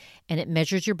InBody, and it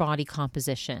measures your body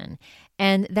composition.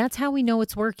 And that's how we know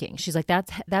it's working. She's like,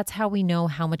 that's how we know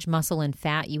how much muscle and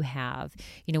fat you have.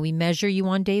 We measure you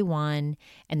on day one,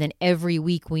 and then every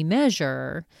week we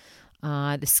measure.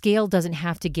 The scale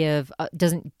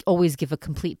doesn't always give a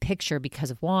complete picture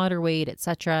because of water weight,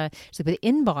 etc. So the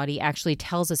InBody actually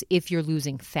tells us if you're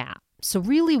losing fat. So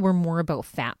really, we're more about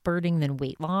fat burning than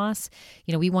weight loss.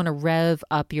 We want to rev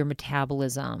up your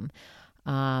metabolism.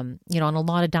 On a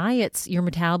lot of diets, your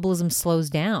metabolism slows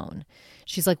down.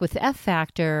 She's like, with F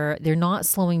Factor, they're not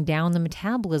slowing down the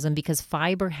metabolism because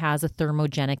fiber has a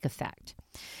thermogenic effect.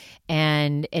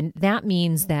 And that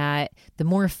means that the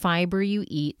more fiber you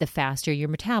eat, the faster your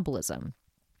metabolism.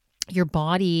 Your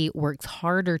body works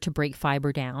harder to break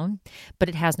fiber down, but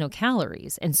it has no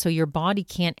calories. And so your body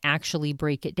can't actually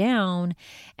break it down,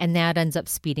 and that ends up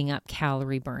speeding up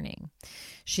calorie burning.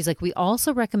 She's like, we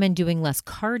also recommend doing less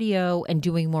cardio and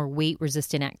doing more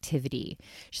weight-resistant activity.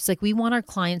 She's like, we want our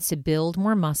clients to build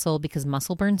more muscle because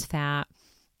muscle burns fat.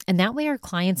 And that way our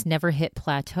clients never hit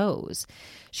plateaus.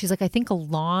 She's like, I think a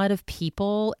lot of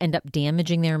people end up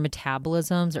damaging their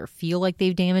metabolisms or feel like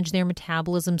they've damaged their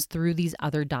metabolisms through these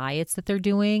other diets that they're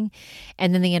doing.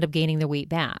 And then they end up gaining their weight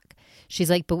back. She's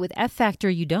like, but with F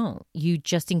Factor, you don't. You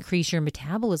just increase your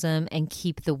metabolism and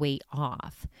keep the weight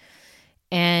off.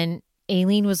 And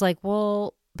Aileen was like,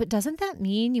 well, but doesn't that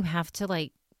mean you have to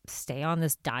stay on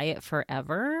this diet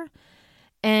forever?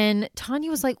 And Tanya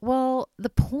was like, well,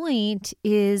 the point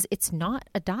is it's not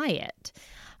a diet.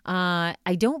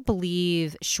 I don't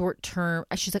believe short-term.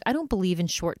 She's like, I don't believe in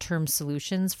short-term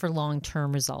solutions for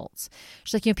long-term results.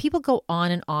 She's like, people go on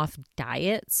and off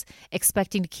diets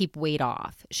expecting to keep weight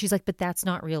off. She's like, but that's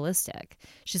not realistic.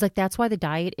 She's like, that's why the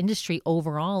diet industry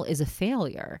overall is a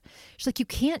failure. She's like, you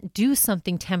can't do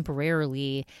something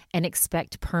temporarily and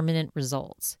expect permanent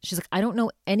results. She's like, I don't know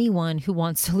anyone who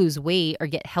wants to lose weight or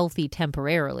get healthy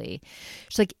temporarily.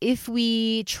 She's like, if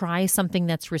we try something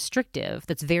that's restrictive,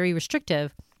 that's very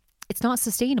restrictive, it's not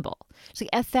sustainable. She's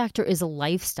like, F Factor is a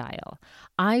lifestyle.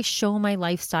 I show my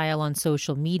lifestyle on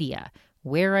social media,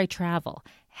 where I travel,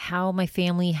 how my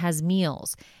family has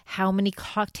meals, how many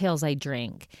cocktails I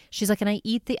drink. She's like, and I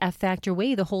eat the F Factor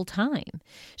way the whole time.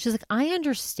 She's like, I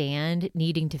understand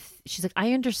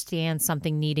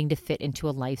something needing to fit into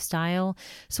a lifestyle.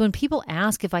 So when people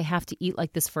ask if I have to eat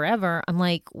like this forever, I'm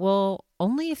like, well,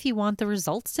 only if you want the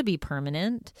results to be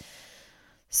permanent.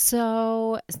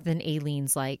 So then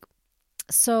Aileen's like,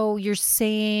 so you're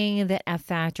saying that F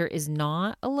Factor is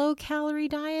not a low calorie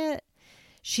diet?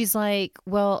 She's like,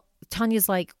 well, Tanya's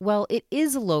like, well, it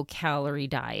is a low calorie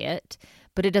diet,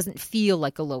 but it doesn't feel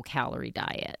like a low calorie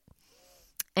diet.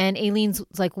 And Aileen's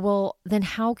like, well, then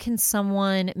how can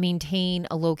someone maintain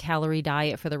a low calorie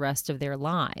diet for the rest of their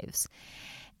lives?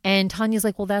 And Tanya's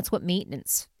like, well, that's what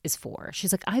maintenance is for.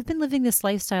 She's like, I've been living this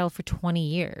lifestyle for 20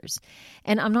 years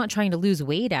and I'm not trying to lose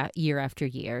weight year after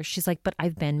year. She's like, but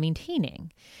I've been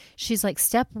maintaining. She's like,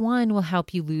 step one will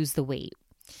help you lose the weight.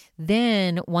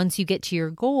 Then once you get to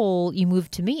your goal, you move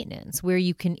to maintenance where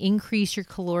you can increase your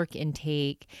caloric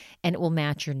intake and it will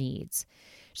match your needs.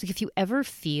 She's like, if you ever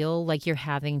feel like you're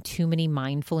having too many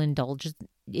mindful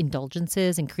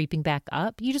indulgences and creeping back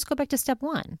up, you just go back to step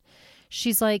one.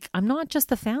 She's like, I'm not just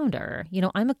the founder.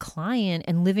 I'm a client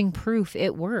and living proof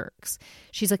it works.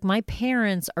 She's like, my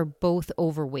parents are both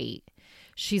overweight.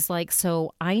 She's like,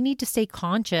 so I need to stay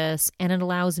conscious and it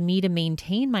allows me to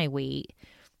maintain my weight.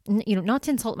 Not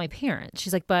to insult my parents.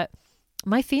 She's like, but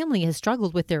my family has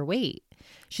struggled with their weight.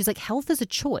 She's like, health is a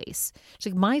choice.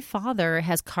 She's like, my father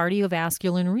has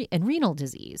cardiovascular and renal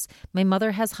disease. My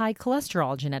mother has high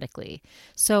cholesterol genetically.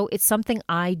 So it's something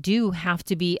I do have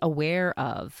to be aware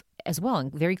of as well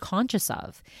and very conscious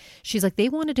of. She's like, they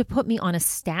wanted to put me on a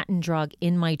statin drug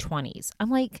in my 20s.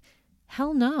 I'm like,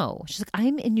 hell no. She's like,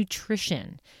 I'm in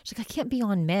nutrition. She's like, I can't be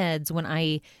on meds when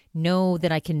I know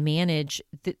that I can manage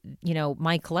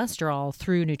my cholesterol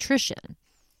through nutrition.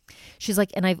 She's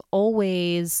like, and I've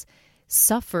always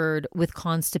suffered with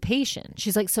constipation.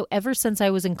 She's like, so ever since I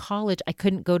was in college, I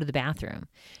couldn't go to the bathroom.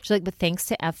 She's like, but thanks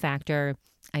to F Factor,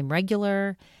 I'm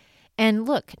regular. And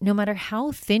look, no matter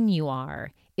how thin you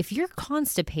are, if you're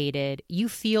constipated, you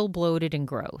feel bloated and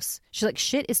gross. She's like,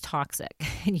 shit is toxic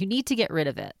and you need to get rid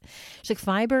of it. She's like,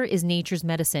 fiber is nature's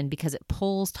medicine because it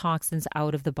pulls toxins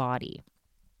out of the body.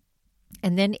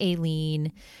 And then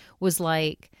Aileen was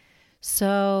like,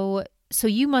 so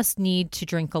you must need to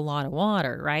drink a lot of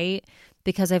water, right?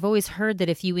 Because I've always heard that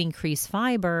if you increase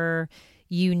fiber,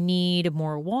 you need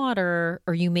more water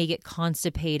or you may get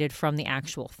constipated from the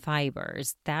actual fiber.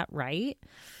 Is that right?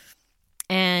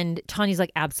 And Tanya's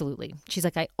like, absolutely. She's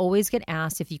like, I always get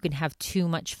asked if you can have too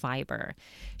much fiber.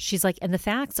 She's like, and the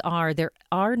facts are there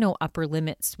are no upper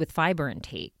limits with fiber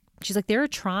intake. She's like, there are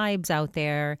tribes out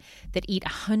there that eat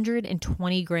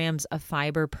 120 grams of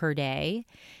fiber per day.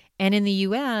 And in the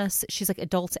US, she's like,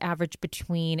 adults average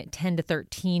between 10 to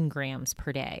 13 grams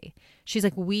per day. She's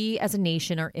like, we as a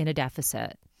nation are in a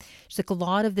deficit. She's like, a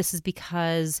lot of this is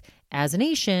because as a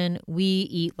nation, we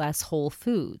eat less whole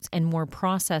foods and more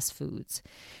processed foods.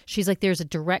 She's like, there's a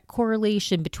direct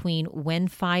correlation between when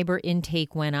fiber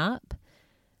intake went up,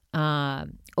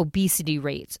 obesity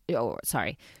rates.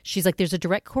 She's like, there's a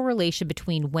direct correlation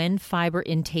between when fiber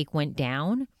intake went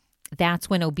down.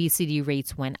 That's when obesity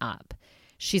rates went up.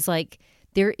 She's like,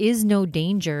 there is no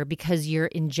danger because you're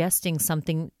ingesting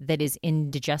something that is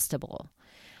indigestible.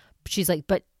 She's like,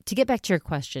 but to get back to your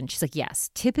question, she's like, yes,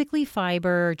 typically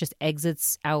fiber just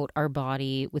exits out our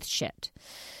body with shit.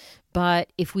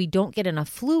 But if we don't get enough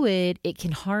fluid, it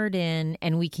can harden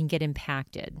and we can get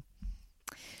impacted.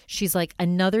 She's like,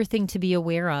 another thing to be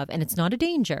aware of, and it's not a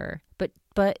danger, but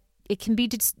it can be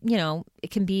just,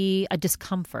 it can be a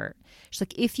discomfort. She's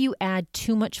like, if you add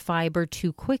too much fiber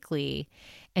too quickly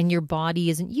and your body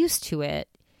isn't used to it,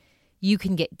 you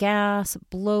can get gas,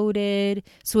 bloated.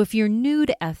 So if you're new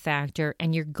to F Factor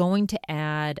and you're going to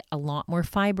add a lot more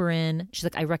fiber in, she's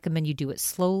like, I recommend you do it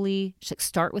slowly. She's like,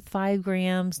 start with 5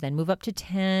 grams, then move up to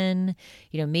 10.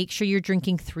 Make sure you're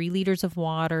drinking 3 liters of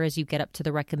water as you get up to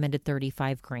the recommended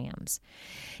 35 grams.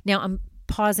 Now, I'm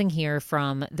pausing here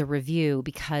from the review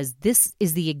because this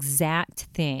is the exact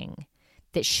thing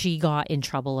that she got in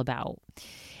trouble about.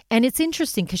 And it's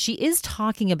interesting because she is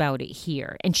talking about it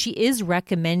here and she is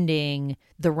recommending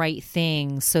the right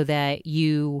thing so that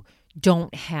you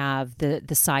don't have the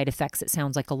side effects it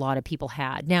sounds like a lot of people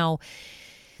had. Now,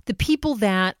 the people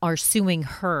that are suing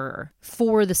her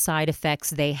for the side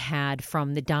effects they had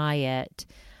from the diet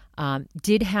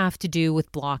did have to do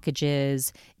with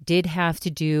blockages, did have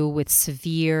to do with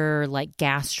severe like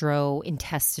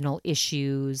gastrointestinal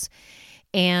issues.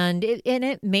 And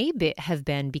it may have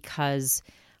been because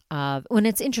when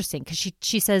it's interesting because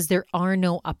she says there are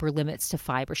no upper limits to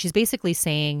fiber. She's basically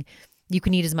saying you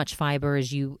can eat as much fiber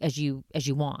as you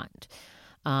want.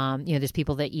 There's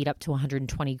people that eat up to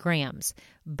 120 grams,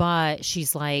 but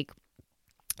she's like,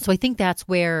 so I think that's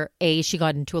where she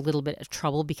got into a little bit of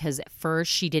trouble because at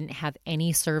first she didn't have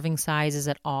any serving sizes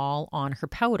at all on her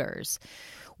powders,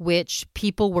 which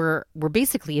people were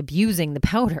basically abusing the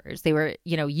powders. They were,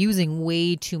 using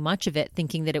way too much of it,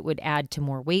 thinking that it would add to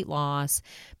more weight loss,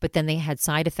 but then they had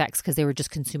side effects because they were just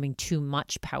consuming too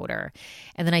much powder.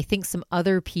 And then I think some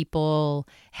other people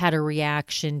had a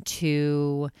reaction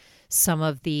to some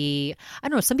of the, I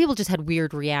don't know, some people just had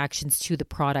weird reactions to the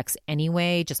products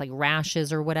anyway, just like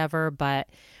rashes or whatever, but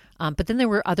then there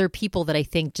were other people that I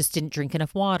think just didn't drink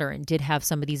enough water and did have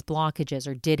some of these blockages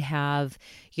or did have,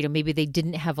 maybe they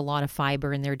didn't have a lot of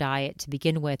fiber in their diet to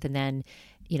begin with. And then,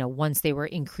 once they were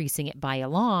increasing it by a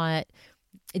lot,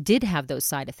 it did have those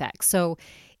side effects. So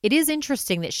it is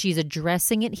interesting that she's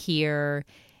addressing it here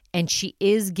and she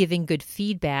is giving good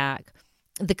feedback.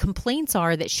 The complaints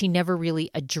are that she never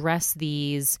really addressed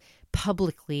these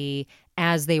publicly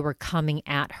as they were coming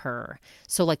at her.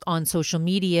 So like on social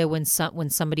media, when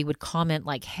somebody would comment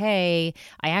like, hey,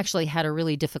 I actually had a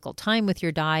really difficult time with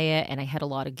your diet and I had a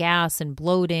lot of gas and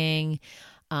bloating,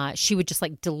 she would just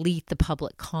like delete the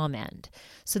public comment.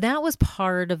 So that was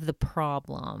part of the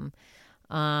problem.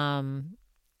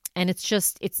 And it's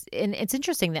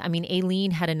interesting that,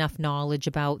 Aileen had enough knowledge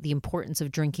about the importance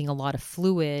of drinking a lot of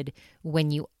fluid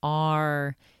when you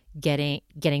are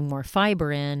getting more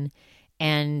fiber in.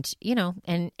 And,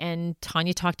 and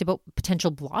Tanya talked about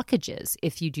potential blockages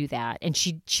if you do that. And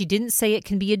she didn't say it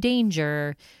can be a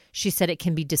danger. She said it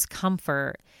can be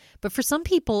discomfort. But for some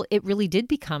people, it really did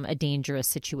become a dangerous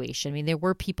situation. There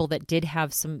were people that did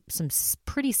have some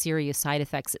pretty serious side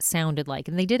effects, it sounded like,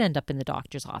 and they did end up in the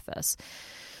doctor's office.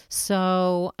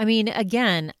 So,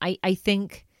 again, I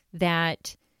think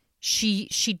that she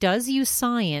does use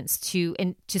science to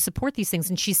support these things,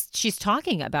 and she's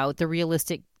talking about the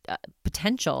realistic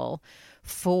potential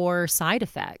for side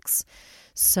effects.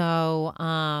 So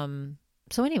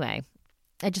anyway,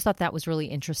 I just thought that was really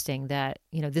interesting that,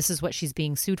 this is what she's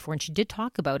being sued for, and she did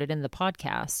talk about it in the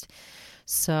podcast.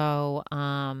 So,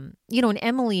 and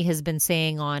Emily has been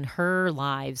saying on her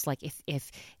lives, like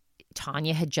if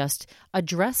Tanya had just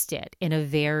addressed it in a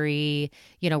very,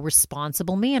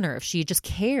 responsible manner, if she had just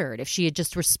cared, if she had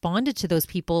just responded to those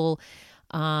people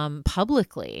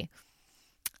publicly.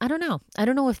 I don't know. I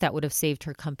don't know if that would have saved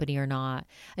her company or not.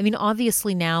 I mean,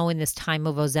 obviously now in this time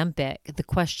of Ozempic, the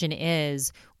question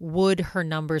is, would her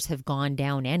numbers have gone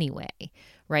down anyway,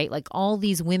 right? Like all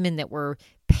these women that were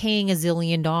paying $1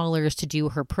 zillion to do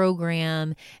her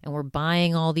program and were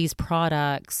buying all these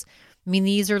products. I mean,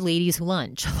 these are ladies who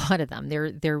lunch, a lot of them.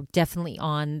 They're definitely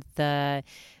on the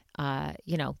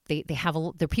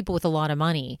they're people with a lot of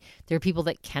money. They're people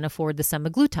that can afford the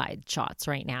semaglutide shots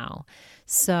right now.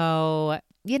 So,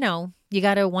 you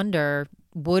got to wonder,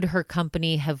 would her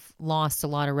company have lost a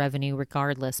lot of revenue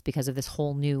regardless because of this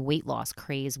whole new weight loss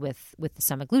craze with the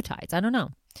semaglutides? I don't know.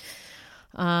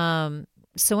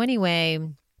 So anyway,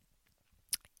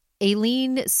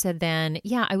 Aileen said then,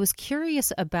 I was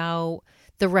curious about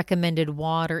the recommended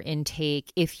water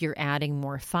intake if you're adding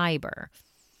more fiber.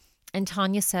 And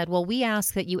Tanya said, well, we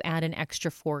ask that you add an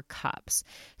extra 4 cups.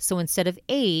 So instead of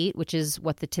 8, which is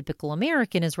what the typical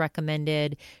American is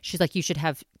recommended, she's like, you should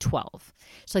have 12.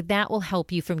 She's like, that will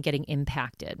help you from getting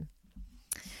impacted.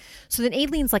 So then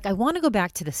Aileen's like, I want to go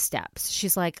back to the steps.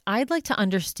 She's like, I'd like to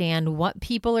understand what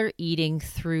people are eating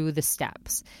through the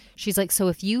steps. She's like, so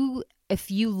if you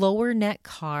lower net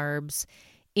carbs,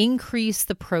 increase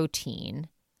the protein,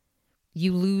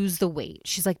 you lose the weight.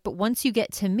 She's like, but once you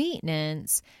get to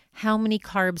maintenance, how many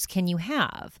carbs can you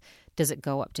have? Does it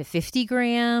go up to 50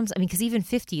 grams? I mean, because even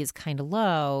 50 is kind of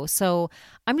low. So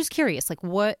I'm just curious, like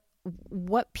what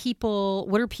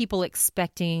are people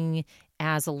expecting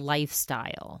as a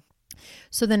lifestyle?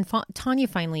 So then Tanya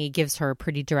finally gives her a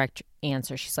pretty direct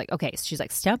answer. She's like, okay, so she's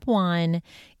like, step 1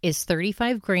 is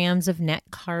 35 grams of net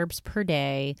carbs per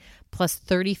day plus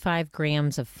 35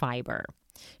 grams of fiber.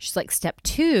 She's like, step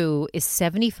 2 is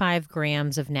 75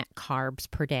 grams of net carbs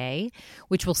per day,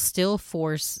 which will still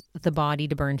force the body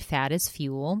to burn fat as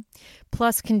fuel,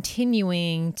 plus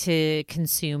continuing to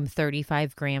consume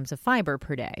 35 grams of fiber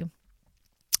per day.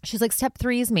 She's like, step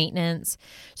 3 is maintenance.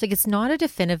 She's like, it's not a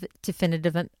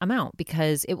definitive amount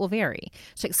because it will vary.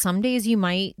 She's like, some days you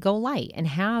might go light and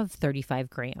have 35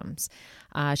 grams.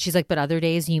 She's like, but other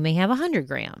days you may have 100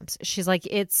 grams. She's like,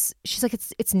 it's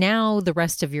now the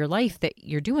rest of your life that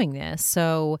you're doing this.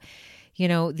 So,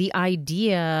 the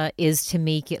idea is to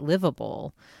make it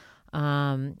livable.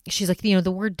 She's like,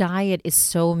 the word diet is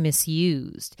so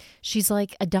misused. She's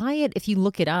like, a diet, if you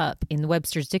look it up in the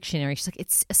Webster's dictionary, she's like,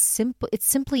 it's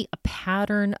simply a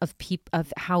pattern of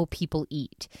how people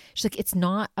eat. She's like, it's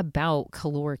not about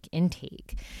caloric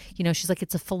intake. She's like,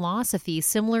 it's a philosophy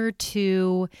similar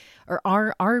to, or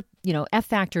our F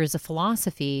Factor is a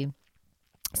philosophy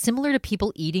similar to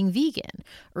people eating vegan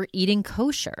or eating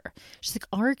kosher. She's like,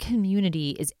 our community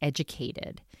is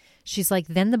educated. She's like,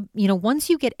 then once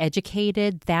you get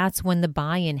educated, that's when the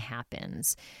buy-in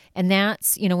happens. And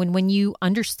that's, when you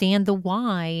understand the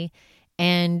why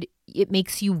and it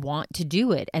makes you want to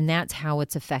do it. And that's how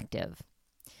it's effective.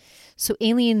 So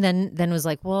Aileen then was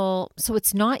like, well, so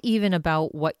it's not even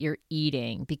about what you're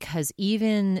eating because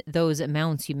even those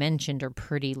amounts you mentioned are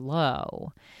pretty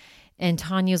low. And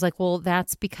Tanya's like, well,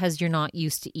 that's because you're not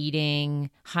used to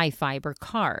eating high fiber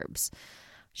carbs.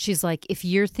 She's like, if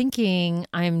you're thinking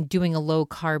I'm doing a low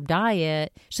carb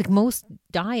diet, she's like, most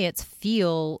diets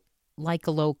feel like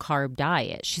a low carb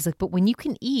diet. She's like, but when you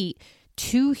can eat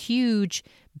 2 huge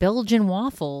Belgian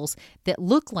waffles that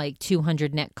look like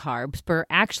 200 net carbs, but are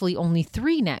actually only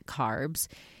 3 net carbs,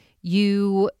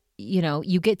 you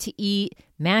get to eat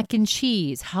mac and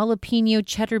cheese, jalapeno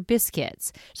cheddar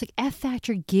biscuits. She's like, F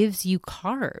Factor gives you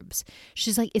carbs.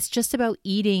 She's like, it's just about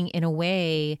eating in a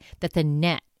way that the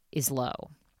net is low.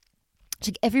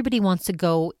 Like everybody wants to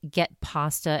go get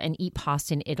pasta and eat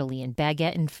pasta in Italy and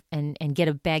baguette and get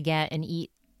a baguette and eat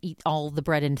all the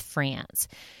bread in France.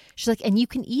 She's like, and you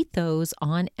can eat those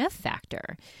on F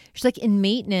Factor. She's like, in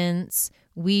maintenance,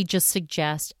 we just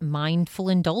suggest mindful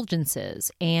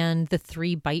indulgences and the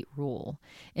 3-bite rule.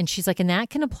 And she's like, and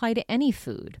that can apply to any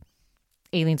food.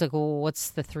 Aileen's like, well, what's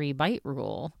the 3-bite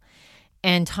rule?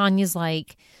 And Tanya's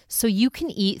like, so you can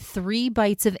eat 3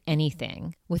 bites of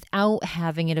anything without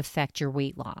having it affect your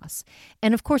weight loss.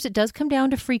 And of course, it does come down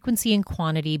to frequency and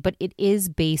quantity, but it is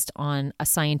based on a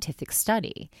scientific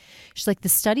study. She's like, the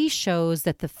study shows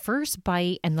that the first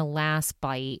bite and the last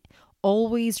bite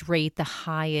always rate the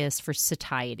highest for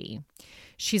satiety.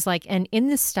 She's like, and in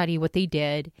this study, what they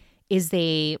did is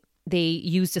they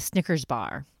used a Snickers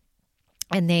bar.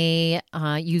 And they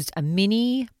used a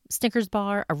mini Snickers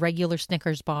bar, a regular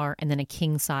Snickers bar, and then a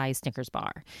king size Snickers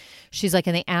bar. She's like,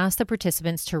 and they asked the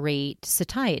participants to rate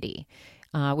satiety.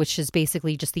 which is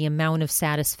basically just the amount of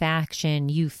satisfaction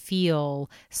you feel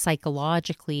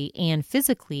psychologically and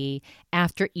physically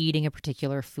after eating a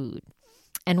particular food.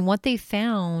 And what they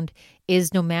found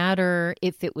is no matter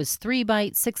if it was 3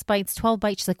 bites, 6 bites, 12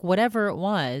 bites, like whatever it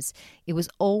was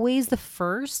always the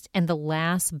first and the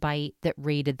last bite that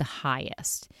rated the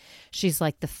highest. She's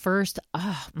like, the first,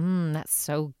 that's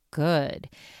so good.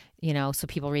 So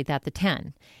people rate that the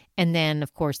 10. And then,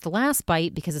 of course, the last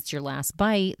bite, because it's your last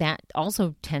bite, that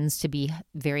also tends to be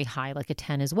very high, like a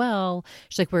 10 as well.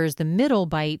 She's like, whereas the middle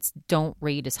bites don't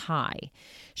rate as high.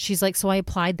 She's like, so I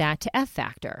applied that to F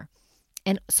factor.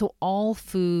 And so all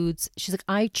foods, she's like,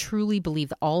 I truly believe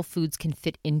that all foods can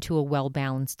fit into a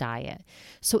well-balanced diet.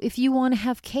 So if you want to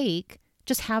have cake,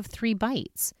 just have 3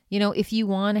 bites. If you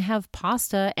want to have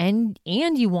pasta and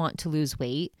you want to lose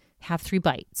weight, have 3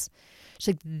 bites.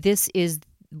 She's like, this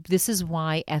is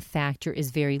why F factor is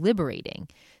very liberating.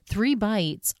 3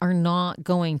 bites are not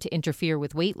going to interfere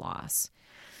with weight loss.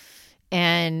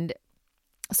 And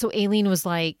so Aileen was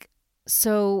like,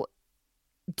 so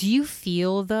do you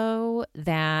feel, though,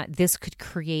 that this could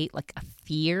create like a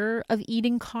fear of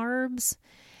eating carbs?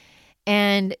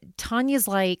 And Tanya's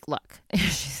like, look,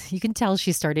 you can tell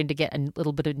she's starting to get a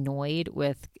little bit annoyed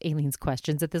with Aileen's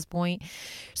questions at this point.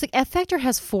 She's like, F factor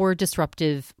has 4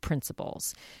 disruptive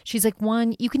principles. She's like,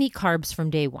 1, you can eat carbs from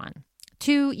day 1.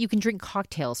 2, you can drink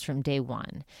cocktails from day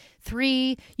 1.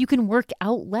 3, you can work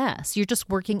out less. You're just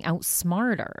working out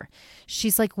smarter.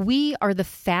 She's like, we are the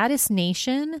fattest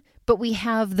nation, but we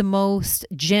have the most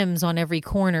gyms on every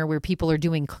corner where people are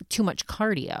doing too much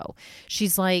cardio.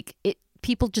 She's like,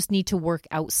 people just need to work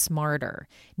out smarter,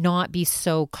 not be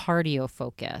so cardio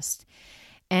focused.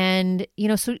 And,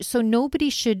 so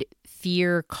nobody should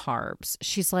fear carbs.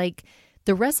 She's like,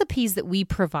 the recipes that we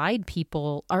provide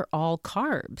people are all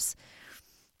carbs.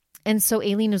 And so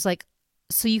Aileen was like,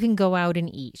 so you can go out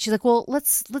and eat. She's like, well,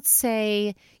 let's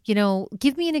say,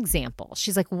 give me an example.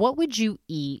 She's like, what would you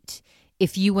eat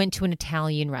if you went to an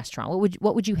Italian restaurant?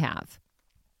 What would you have?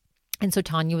 And so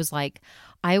Tanya was like,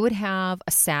 I would have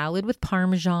a salad with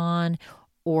Parmesan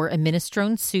or a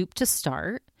minestrone soup to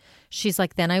start. She's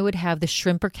like, then I would have the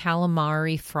shrimp or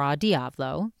calamari fra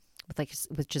diavolo,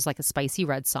 which is like a spicy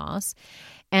red sauce,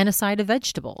 and a side of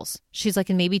vegetables. She's like,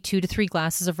 and maybe 2 to 3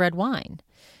 glasses of red wine.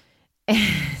 And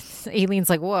Aileen's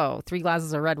like, whoa, 3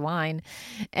 glasses of red wine.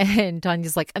 And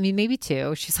Tanya's like, I mean, maybe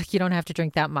 2. She's like, you don't have to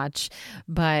drink that much.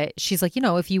 But she's like,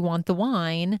 if you want the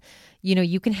wine,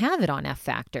 you can have it on F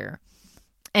factor.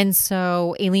 And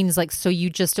so Aileen is like, so you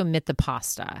just omit the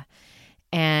pasta.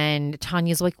 And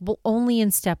Tanya's like, well, only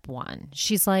in step 1.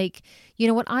 She's like,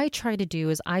 what I try to do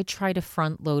is I try to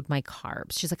front load my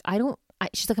carbs. She's like, I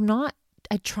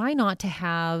try not to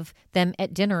have them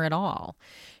at dinner at all.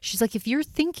 She's like, if you're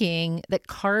thinking that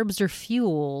carbs are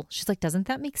fuel, she's like, doesn't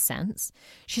that make sense?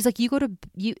 She's like,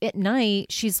 you at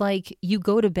night, she's like, you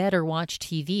go to bed or watch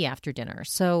TV after dinner.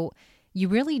 So you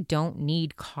really don't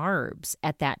need carbs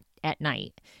at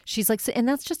night. She's like, and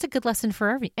that's just a good lesson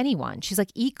for anyone. She's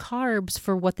like, eat carbs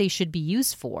for what they should be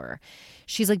used for.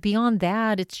 She's like, beyond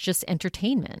that, it's just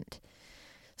entertainment.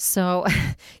 So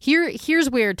here's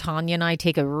where Tanya and I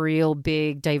take a real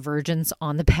big divergence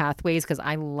on the pathways, because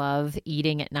I love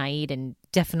eating at night and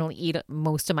definitely eat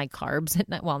most of my carbs at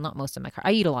night. Well, not most of my carbs.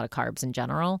 I eat a lot of carbs in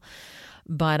general.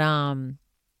 But, and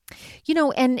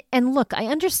look, I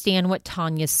understand what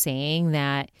Tanya's saying,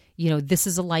 that, this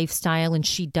is a lifestyle and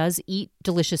she does eat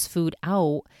delicious food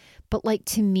out. But like,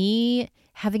 to me,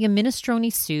 having a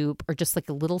minestrone soup or just like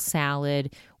a little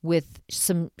salad with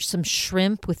some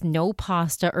shrimp with no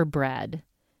pasta or bread,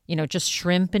 just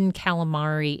shrimp and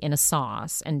calamari in a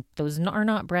sauce. And those are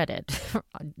not breaded.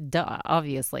 Duh,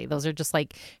 obviously. Those are just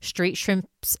like straight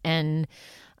shrimps and,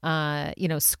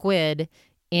 squid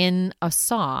in a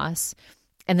sauce,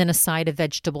 and then a side of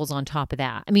vegetables on top of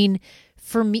that. I mean,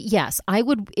 for me, yes, I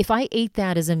would, if I ate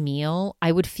that as a meal,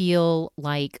 I would feel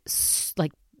like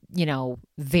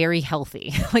very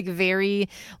healthy, like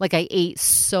I ate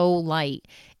so light,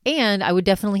 and I would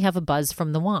definitely have a buzz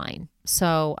from the wine.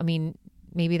 So, I mean,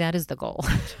 maybe that is the goal.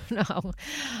 I don't know.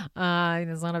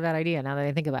 It's not a bad idea now that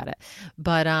I think about it.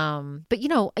 But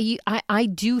I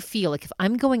do feel like if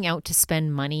I'm going out to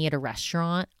spend money at a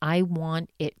restaurant, I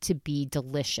want it to be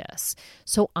delicious.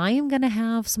 So I am going to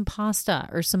have some pasta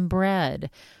or some bread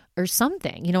or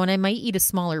something, and I might eat a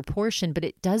smaller portion, but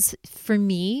it does, for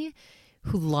me,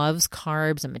 who loves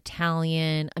carbs, I'm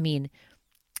Italian. I mean,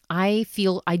 I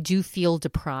do feel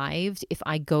deprived if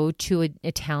I go to an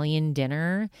Italian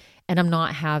dinner and I'm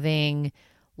not having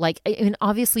Like, and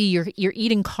obviously you're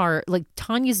eating like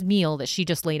Tanya's meal that she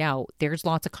just laid out, there's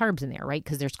lots of carbs in there, right?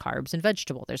 Because there's carbs in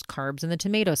vegetable, there's carbs in the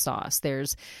tomato sauce,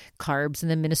 there's carbs in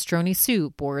the minestrone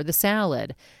soup or the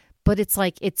salad. But it's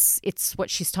like, it's what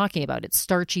she's talking about. It's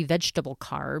starchy vegetable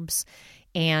carbs,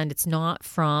 and it's not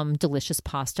from delicious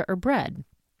pasta or bread.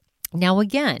 Now,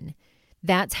 again,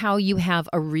 that's how you have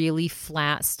a really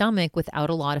flat stomach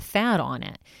without a lot of fat on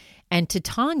it. And to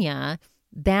Tanya,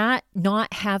 that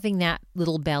not having that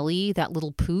little belly, that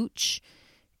little pooch,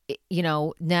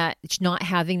 not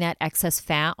having that excess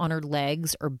fat on her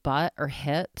legs or butt or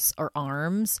hips or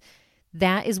arms,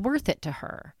 that is worth it to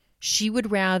her. She would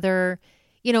rather,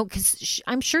 because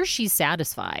I'm sure she's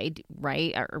satisfied,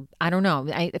 right? Or I don't know.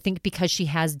 I think because she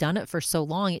has done it for so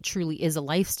long, it truly is a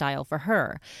lifestyle for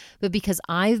her. But because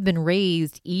I've been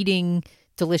raised eating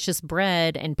delicious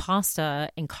bread and pasta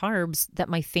and carbs that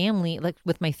my family,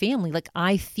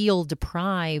 I feel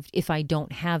deprived if I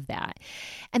don't have that.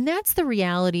 And that's the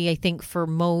reality, I think, for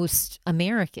most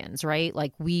Americans, right?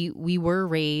 Like we were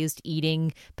raised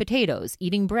eating potatoes,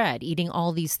 eating bread, eating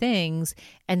all these things.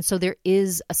 And so there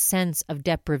is a sense of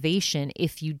deprivation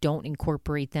if you don't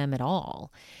incorporate them at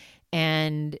all.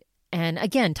 And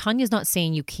again, Tanya's not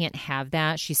saying you can't have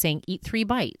that. She's saying eat 3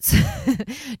 bites.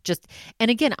 And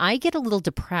again, I get a little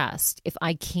depressed if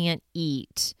I can't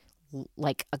eat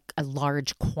like a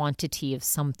large quantity of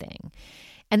something.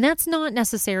 And that's not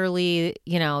necessarily,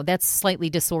 that's slightly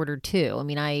disordered too. I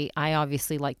mean, I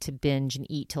obviously like to binge and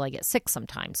eat till I get sick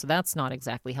sometimes. So that's not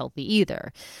exactly healthy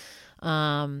either.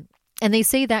 And they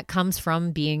say that comes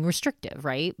from being restrictive,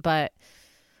 right? But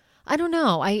I don't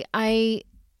know.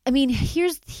 I mean,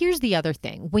 here's the other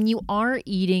thing. When you are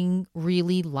eating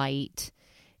really light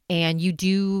and you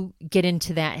do get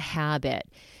into that habit,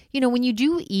 when you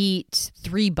do eat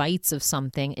 3 bites of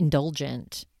something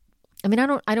indulgent, I mean,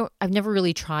 I've never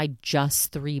really tried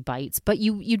just 3 bites, but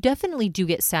you definitely do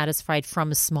get satisfied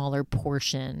from a smaller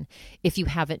portion if you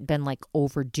haven't been like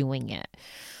overdoing it.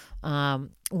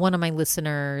 One of my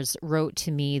listeners wrote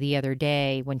to me the other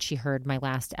day when she heard my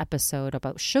last episode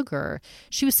about sugar.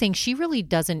 She was saying she really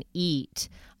doesn't eat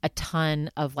a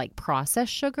ton of like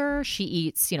processed sugar. She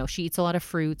eats a lot of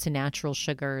fruits and natural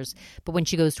sugars, but when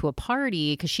she goes to a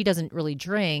party, because she doesn't really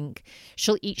drink,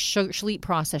 she'll eat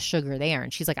processed sugar there.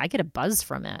 And she's like, I get a buzz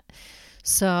from it.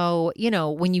 So,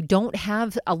 when you don't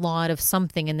have a lot of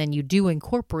something and then you do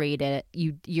incorporate it,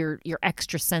 you're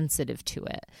extra sensitive to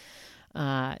it.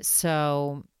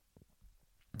 So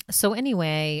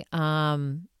anyway,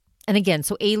 and again,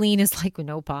 so Aileen is like,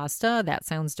 no pasta. That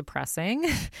sounds depressing.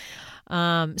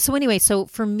 So anyway, so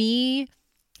for me,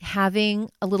 having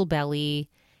a little belly,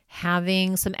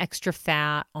 having some extra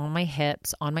fat on my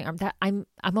hips, on my arm, that I'm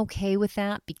okay with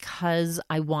that because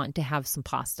I want to have some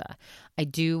pasta. I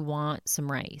do want some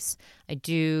rice. I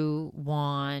do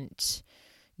want,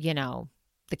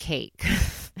 the cake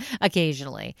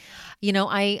occasionally.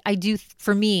 I do,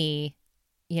 for me,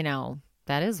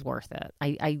 that is worth it.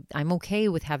 I'm okay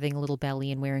with having a little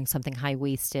belly and wearing something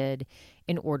high-waisted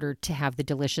in order to have the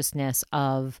deliciousness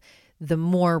of the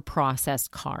more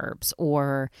processed carbs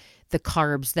or the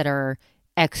carbs that are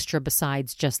extra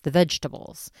besides just the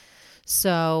vegetables.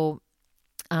 So,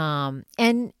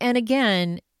 and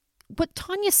again, what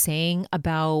Tanya's saying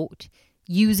about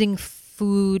using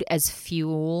food as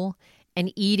fuel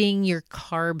and eating your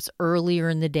carbs earlier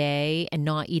in the day and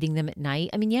not eating them at night.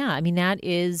 I mean, that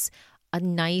is a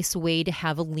nice way to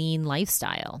have a lean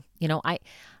lifestyle.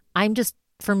 I'm just,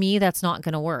 for me, that's not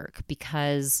going to work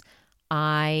because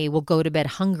I will go to bed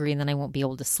hungry and then I won't be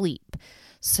able to sleep.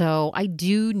 So I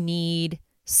do need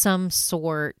some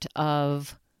sort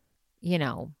of,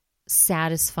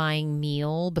 satisfying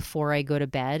meal before I go to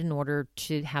bed in order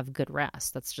to have good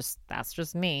rest. That's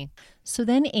just me. So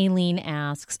then Aileen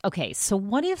asks, okay, so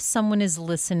what if someone is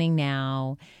listening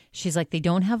now? She's like, they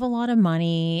don't have a lot of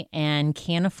money and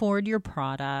can't afford your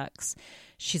products.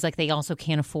 She's like, they also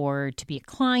can't afford to be a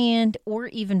client or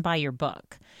even buy your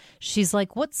book. She's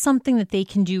like, what's something that they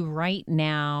can do right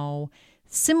now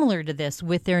similar to this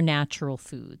with their natural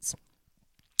foods?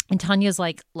 And Tanya's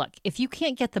like, look, if you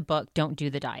can't get the book, don't do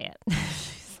the diet.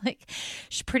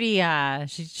 She's pretty,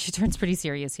 she turns pretty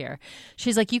serious here.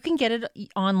 She's like, you can get it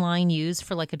online used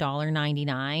for like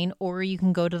 $1.99, or you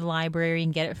can go to the library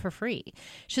and get it for free.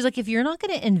 She's like, if you're not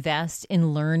going to invest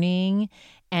in learning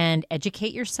and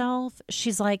educate yourself,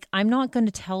 she's like, I'm not going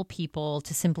to tell people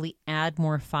to simply add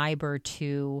more fiber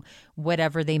to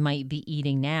whatever they might be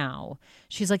eating now.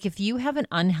 She's like, if you have an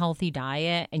unhealthy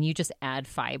diet and you just add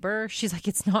fiber, she's like,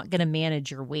 it's not going to manage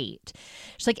your weight.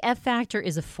 She's like, F factor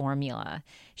is a formula.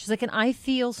 She's like, and I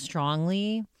feel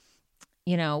strongly,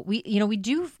 we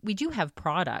do have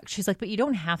products. She's like, but you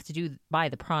don't have to buy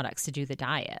the products to do the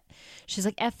diet. She's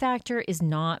like, F Factor is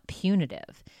not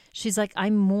punitive. She's like,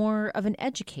 I'm more of an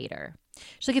educator.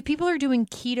 She's like, if people are doing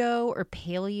keto or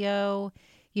paleo,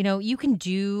 you can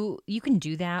do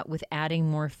that with adding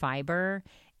more fiber,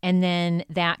 and then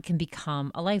that can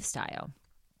become a lifestyle.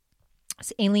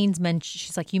 So Aileen's mentioned,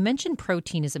 she's like, you mentioned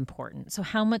protein is important. So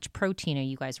how much protein are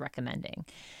you guys recommending?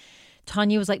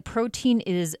 Tanya was like, protein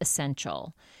is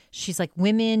essential. She's like,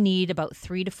 women need about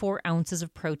 3 to 4 ounces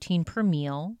of protein per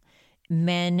meal.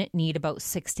 Men need about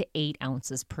 6 to 8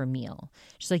 ounces per meal.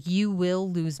 She's like, you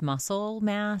will lose muscle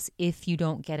mass if you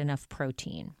don't get enough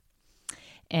protein.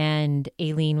 And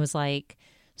Aileen was like,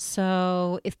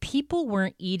 so if people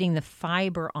weren't eating the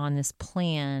fiber on this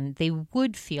plan, they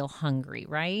would feel hungry,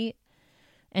 right?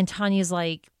 And Tanya's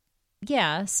like,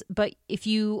 yes, but if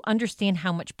you understand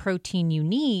how much protein you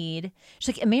need,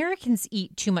 she's like, Americans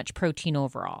eat too much protein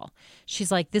overall.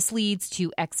 She's like, this leads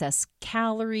to excess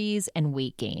calories and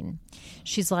weight gain.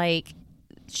 She's like,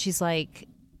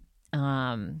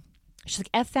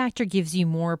 F Factor gives you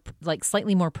more, like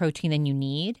slightly more protein than you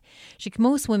need. She's like,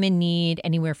 most women need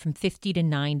anywhere from 50 to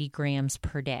 90 grams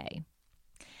per day.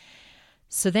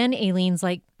 So then Aileen's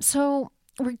like, so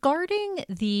regarding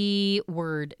the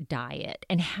word diet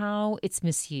and how it's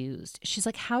misused, she's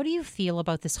like, how do you feel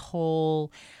about this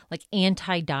whole like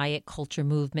anti-diet culture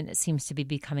movement that seems to be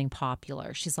becoming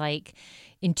popular? She's like,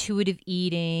 intuitive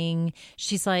eating.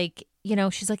 She's like,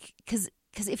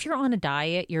 because if you're on a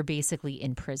diet, you're basically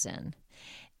in prison.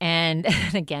 And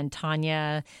again,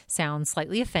 Tanya sounds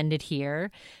slightly offended here.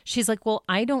 She's like, well,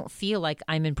 I don't feel like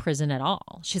I'm in prison at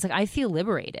all. She's like, I feel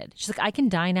liberated. She's like, I can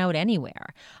dine out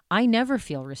anywhere. I never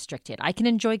feel restricted. I can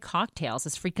enjoy cocktails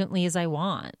as frequently as I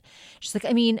want. She's like,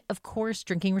 I mean, of course,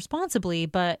 drinking responsibly,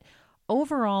 but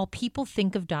overall, people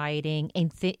think of dieting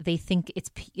and they think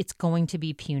it's going to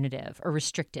be punitive or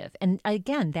restrictive. And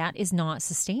again, that is not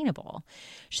sustainable.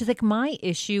 She's like, my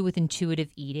issue with intuitive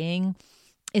eating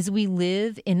is we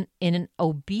live in an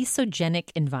obesogenic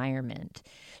environment.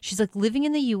 She's like, living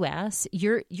in the US,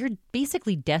 you're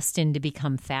basically destined to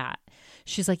become fat.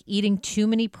 She's like, eating too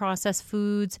many processed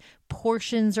foods,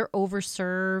 portions are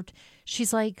overserved.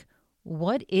 She's like,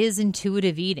 what is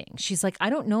intuitive eating? She's like, I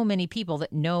don't know many people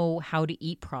that know how to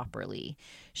eat properly.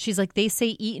 She's like, they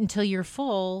say eat until you're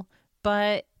full,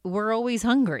 but we're always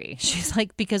hungry. She's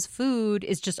like, because food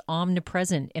is just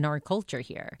omnipresent in our culture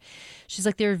here. She's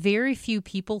like, there are very few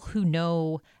people who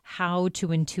know how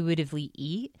to intuitively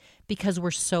eat because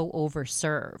we're so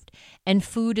overserved. And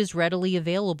food is readily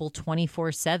available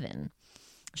 24/7.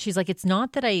 She's like, it's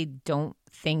not that I don't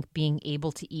think being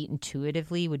able to eat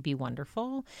intuitively would be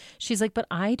wonderful. She's like, but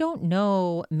I don't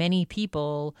know many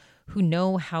people who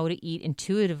know how to eat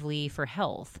intuitively for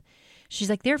health. She's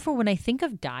like, therefore, when I think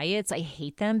of diets, I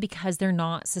hate them because they're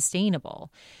not sustainable.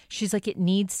 She's like, it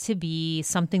needs to be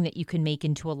something that you can make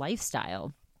into a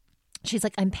lifestyle. She's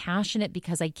like, I'm passionate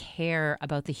because I care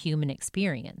about the human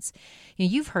experience.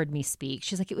 You've heard me speak.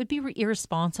 She's like, it would be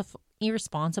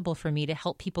irresponsible for me to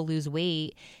help people lose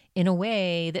weight in a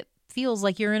way that feels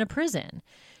like you're in a prison.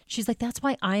 She's like, that's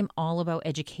why I'm all about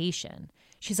education.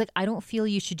 She's like, I don't feel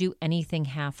you should do anything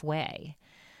halfway.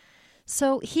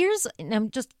 So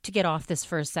just to get off this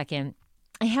for a second,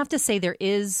 I have to say there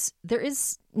is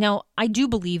now, I do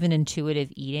believe in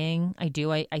intuitive eating. I do.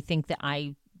 I think that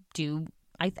I do.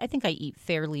 I think I eat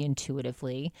fairly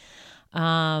intuitively.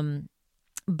 But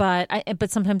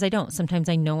sometimes I don't. Sometimes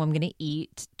I know I'm going to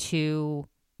eat to,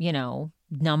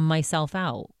 numb myself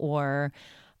out or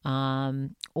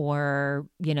use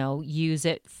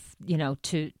it,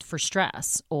 for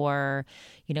stress or,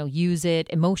 use it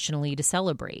emotionally to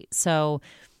celebrate. So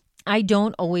I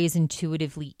don't always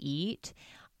intuitively eat.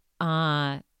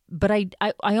 But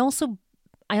I also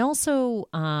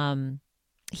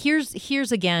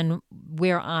here's again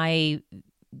where I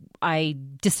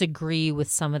disagree with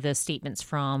some of the statements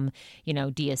from,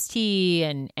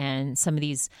 DST and some of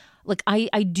these. Like,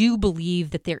 I do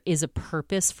believe that there is a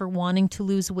purpose for wanting to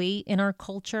lose weight in our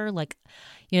culture. Like,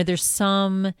 there's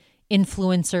some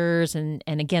influencers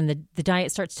and again, the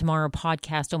Diet Starts Tomorrow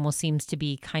podcast almost seems to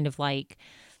be kind of like,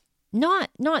 not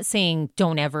saying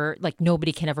don't ever, like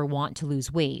nobody can ever want to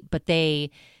lose weight, but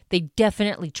they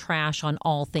definitely trash on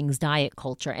all things diet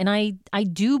culture. And I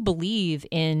do believe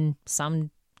in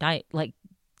some diet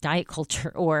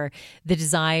culture or the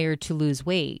desire to lose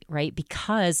weight, right?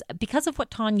 Because of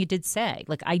what Tanya did say.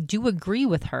 Like, I do agree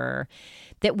with her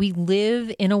that we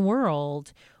live in a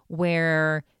world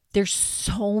where there's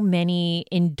so many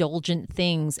indulgent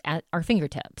things at our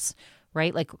fingertips,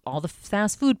 right? Like all the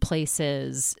fast food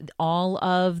places, all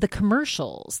of the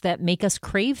commercials that make us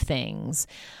crave things.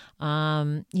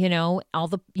 All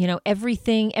the,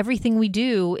 everything we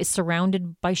do is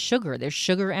surrounded by sugar. There's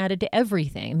sugar added to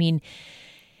everything. I mean,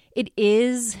 it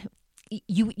is,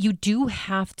 you do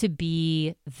have to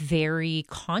be very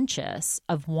conscious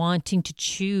of wanting to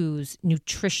choose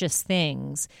nutritious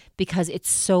things because it's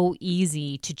so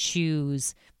easy to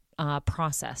choose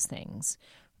processed things,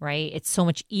 right? It's so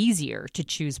much easier to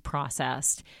choose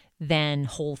processed than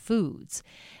whole foods.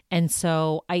 And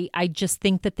so I just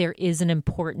think that there is an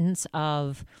importance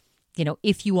of,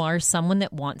 if you are someone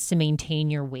that wants to maintain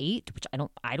your weight, which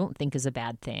I don't think is a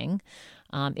bad thing.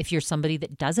 If you're somebody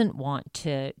that doesn't want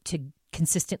to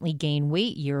consistently gain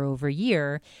weight year over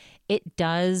year,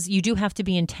 you do have to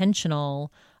be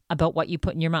intentional about what you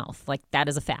put in your mouth. Like that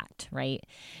is a fact, right?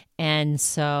 And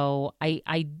so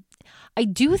I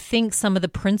do think some of the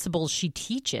principles she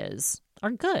teaches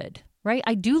are good, right?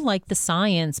 I do like the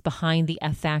science behind the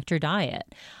F factor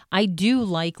diet. I do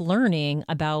like learning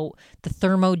about the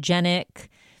thermogenic,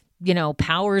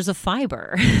 powers of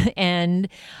fiber. And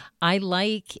I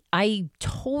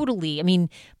mean,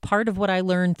 part of what I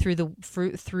learned through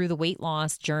the weight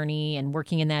loss journey and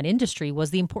working in that industry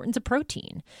was the importance of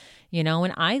protein,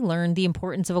 and I learned the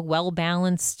importance of a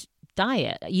well-balanced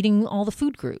diet, eating all the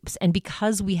food groups. And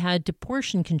because we had to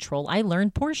portion control, I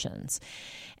learned portions.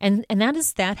 And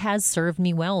that has served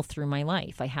me well through my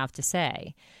life, I have to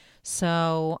say.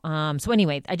 So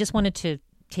anyway, I just wanted to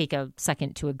take a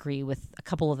second to agree with a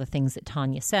couple of the things that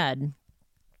Tanya said.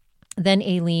 Then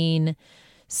Aileen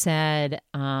said,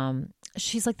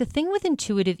 she's like, the thing with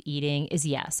intuitive eating is,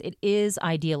 yes, it is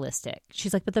idealistic.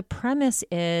 She's like, but the premise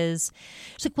is,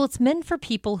 she's like, well, it's meant for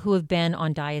people who have been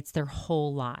on diets their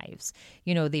whole lives.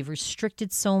 They've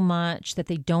restricted so much that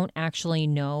they don't actually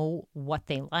know what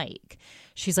they like.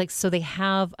 She's like, so they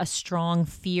have a strong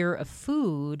fear of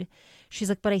food. She's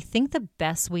like, but I think the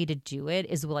best way to do it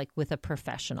is like with a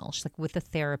professional. She's like, with a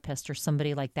therapist or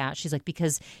somebody like that. She's like,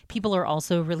 because people are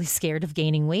also really scared of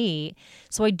gaining weight.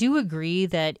 So I do agree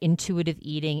that intuitive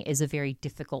eating is a very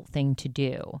difficult thing to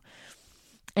do.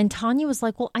 And Tanya was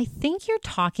like, well, I think you're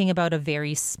talking about a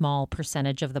very small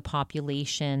percentage of the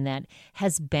population that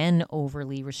has been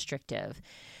overly restrictive.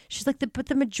 She's like, but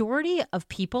the majority of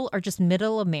people are just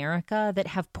middle America that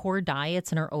have poor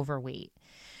diets and are overweight.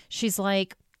 She's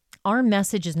like, our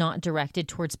message is not directed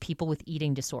towards people with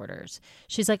eating disorders.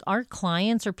 She's like, our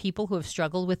clients are people who have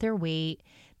struggled with their weight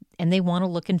and they want to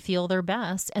look and feel their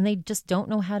best and they just don't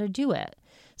know how to do it.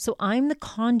 So I'm the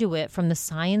conduit from the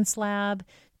science lab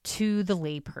to the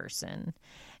layperson.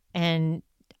 And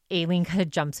Aileen kind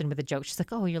of jumps in with a joke. She's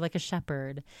like, oh, you're like a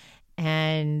shepherd.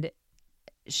 And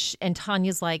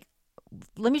Tanya's like,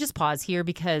 let me just pause here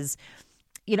because,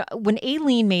 when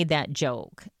Aileen made that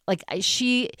joke, like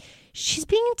she's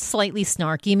being slightly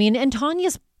snarky. I mean, and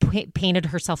Tanya's painted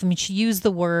herself. I mean, she used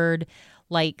the word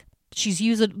like she's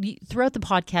used it throughout the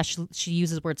podcast. She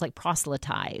uses words like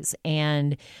proselytize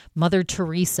and Mother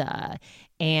Teresa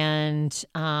and,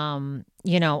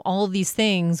 all of these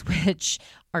things, which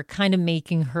are kind of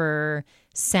making her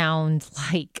sound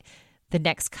like the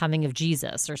next coming of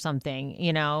Jesus or something,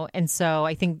 And so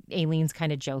I think Aileen's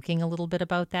kind of joking a little bit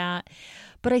about that.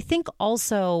 But I think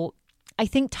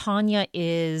Tanya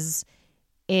is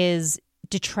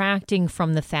detracting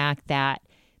from the fact that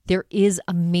there is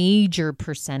a major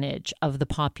percentage of the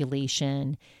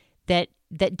population that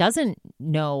doesn't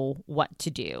know what to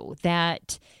do,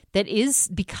 that is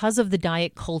because of the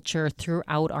diet culture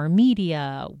throughout our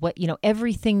media,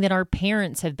 everything that our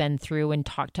parents have been through and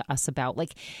talked to us about,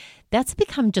 like that's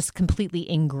become just completely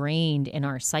ingrained in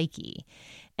our psyche.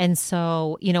 And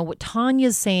so, what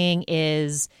Tanya's saying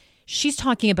is she's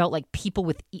talking about like people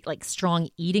with like strong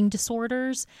eating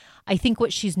disorders. I think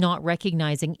what she's not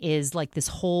recognizing is like this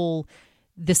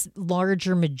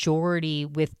larger majority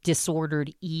with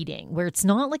disordered eating, where it's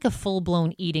not like a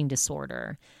full-blown eating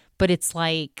disorder, but it's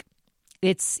like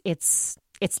it's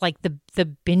like the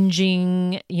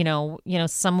binging,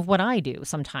 some of what I do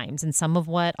sometimes and some of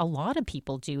what a lot of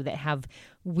people do that have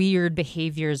weird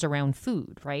behaviors around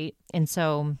food, right? And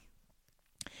so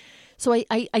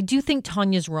I do think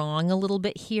Tanya's wrong a little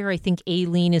bit here. I think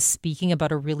Aileen is speaking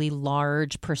about a really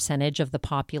large percentage of the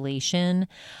population.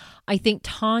 I think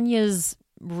Tanya's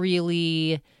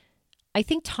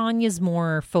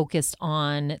more focused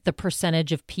on the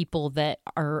percentage of people that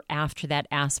are after that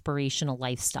aspirational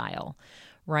lifestyle,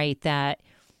 right? That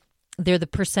they're the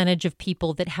percentage of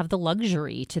people that have the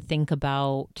luxury to think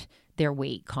about their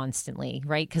weight constantly,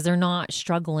 right? Because they're not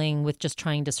struggling with just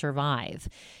trying to survive.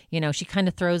 She kind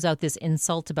of throws out this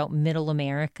insult about middle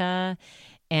America.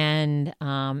 And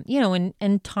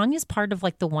Tanya's part of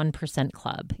like the 1%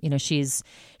 club. She's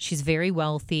very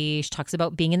wealthy. She talks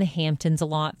about being in the Hamptons a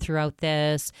lot throughout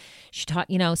this.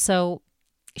 So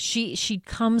she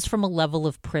comes from a level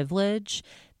of privilege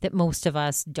that most of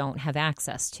us don't have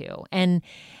access to. And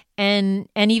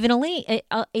even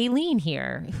Aileen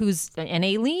here, and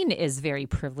Aileen is very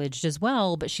privileged as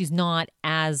well, but she's not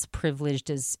as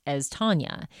privileged as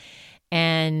Tanya.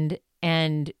 And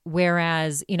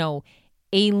whereas,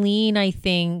 Aileen, I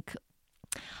think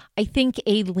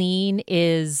Aileen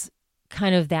is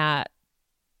kind of that.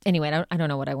 Anyway, I don't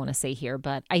know what I want to say here,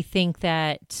 but I think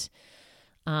that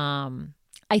Aileen,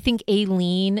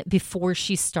 before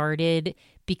she started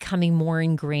becoming more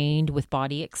ingrained with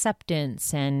body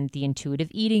acceptance and the intuitive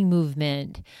eating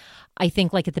movement, I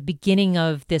think like at the beginning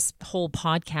of this whole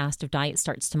podcast of Diet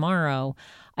Starts Tomorrow,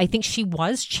 I think she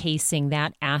was chasing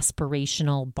that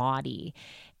aspirational body.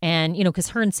 And, because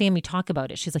her and Sammy talk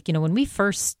about it, she's like, when we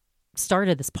first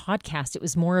started this podcast, it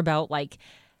was more about like,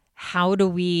 how do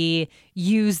we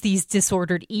use these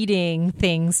disordered eating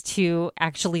things to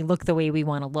actually look the way we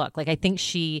want to look? Like, I think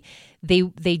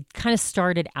they kind of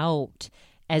started out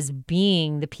as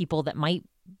being the people that might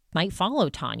follow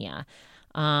Tanya.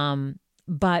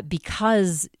 But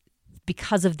because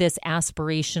of this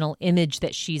aspirational image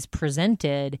that she's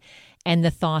presented and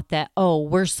the thought that, oh,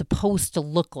 we're supposed to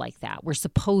look like that, we're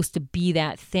supposed to be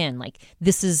that thin, like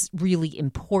this is really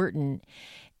important,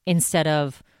 instead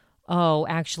of, oh,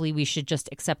 actually we should just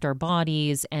accept our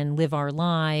bodies and live our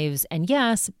lives. And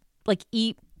yes, like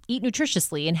eat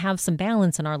nutritiously and have some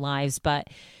balance in our lives, but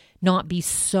not be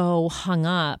so hung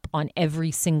up on every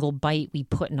single bite we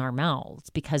put in our mouths,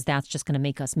 because that's just going to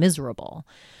make us miserable.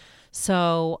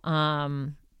 So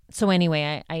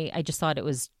anyway, I just thought it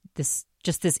was this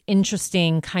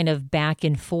interesting kind of back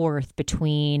and forth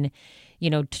between,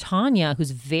 Tanya, who's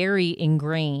very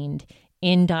ingrained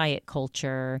in diet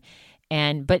culture,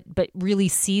 but really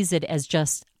sees it as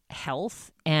just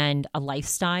health and a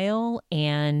lifestyle,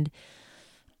 and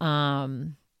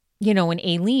and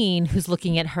Aileen, who's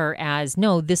looking at her as,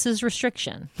 no, this is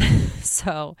restriction.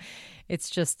 So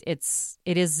it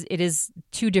is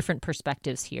two different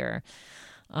perspectives here.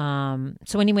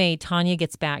 So anyway, Tanya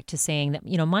gets back to saying that,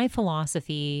 my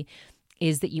philosophy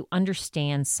is that you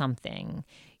understand something.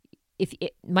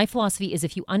 My philosophy is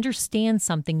if you understand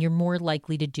something, you're more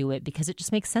likely to do it because it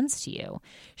just makes sense to you.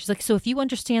 She's like, so if you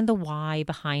understand the why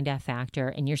behind F factor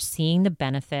and you're seeing the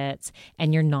benefits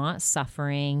and you're not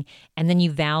suffering, and then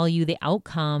you value the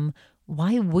outcome,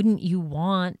 why wouldn't you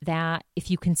want that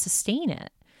if you can sustain it?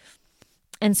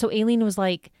 And so Aileen was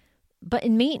like, but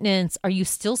in maintenance, are you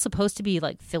still supposed to be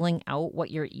like filling out what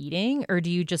you're eating, or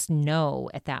do you just know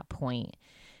at that point?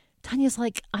 Tanya's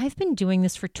like, I've been doing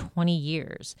this for 20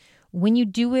 years. When you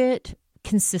do it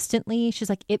consistently, she's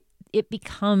like, it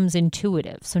becomes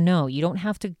intuitive. So no, you don't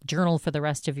have to journal for the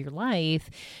rest of your life.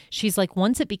 She's like,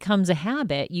 once it becomes a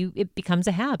habit, it becomes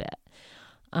a habit.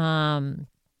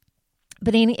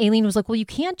 But Aileen was like, well, you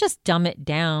can't just dumb it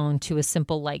down to a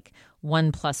simple like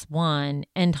 1 + 1.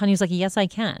 And Tanya's like, yes, I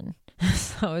can.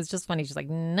 So it's just funny. She's like,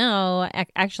 no,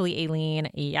 actually, Aileen,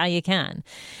 yeah, you can.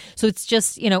 So it's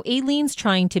just, Aileen's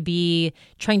trying to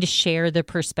share the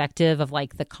perspective of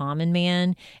like the common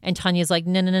man. And Tanya's like,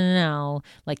 no.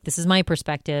 Like, this is my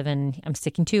perspective and I'm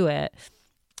sticking to it.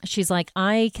 She's like,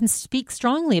 I can speak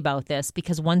strongly about this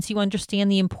because once you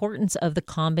understand the importance of the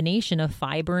combination of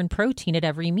fiber and protein at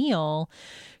every meal,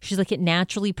 she's like, it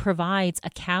naturally provides a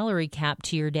calorie cap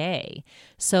to your day.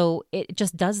 So it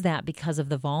just does that because of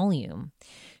the volume.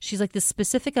 She's like, the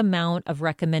specific amount of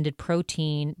recommended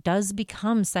protein does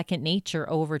become second nature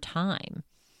over time.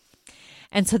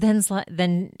 And so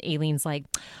then Aileen's like,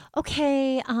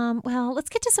 okay, well, let's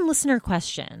get to some listener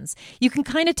questions. You can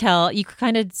kind of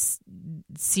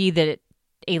see that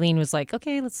Aileen was like,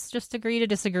 okay, let's just agree to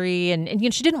disagree.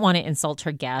 And she didn't want to insult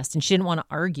her guest and she didn't want to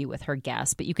argue with her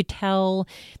guest, but you could tell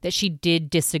that she did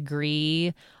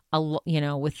disagree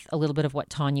with a little bit of what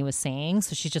Tanya was saying.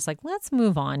 So she's just like, let's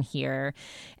move on here.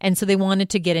 And so they wanted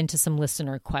to get into some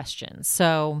listener questions.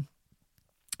 So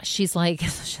she's like,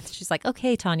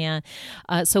 okay, Tanya.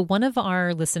 So one of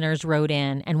our listeners wrote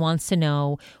in and wants to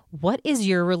know, what is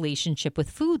your relationship with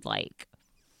food like?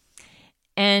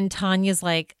 And Tanya's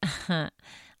like,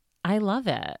 I love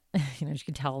it. You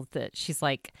can tell that she's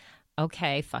like,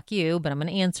 okay, fuck you, but I'm going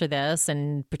to answer this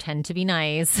and pretend to be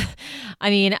nice. I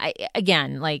mean,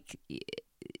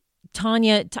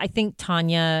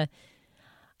 Tanya,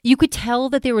 you could tell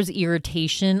that there was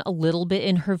irritation a little bit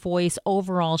in her voice.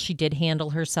 Overall, she did handle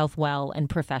herself well and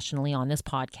professionally on this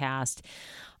podcast.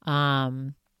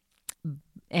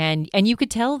 And you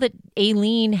could tell that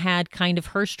Aileen had kind of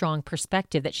her strong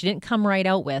perspective that she didn't come right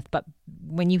out with. But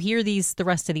when you hear the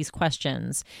rest of these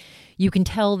questions, you can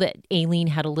tell that Aileen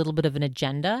had a little bit of an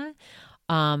agenda,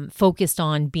 focused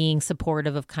on being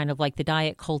supportive of kind of like the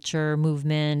diet culture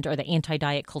movement or the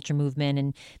anti-diet culture movement,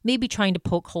 and maybe trying to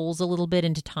poke holes a little bit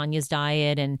into Tanya's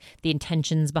diet and the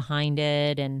intentions behind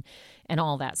it and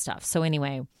all that stuff. So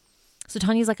anyway, so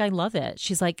Tanya's like, I love it.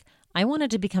 She's like, I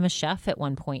wanted to become a chef at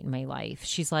one point in my life.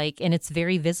 She's like, and it's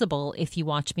very visible if you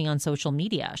watch me on social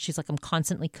media. She's like, I'm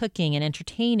constantly cooking and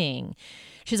entertaining.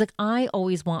 She's like, I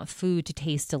always want food to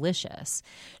taste delicious.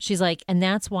 She's like, and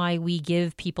that's why we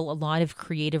give people a lot of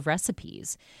creative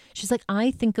recipes. She's like,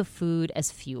 I think of food as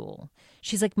fuel.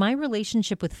 She's like, my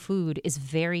relationship with food is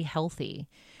very healthy.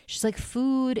 She's like,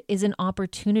 food is an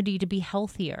opportunity to be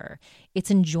healthier.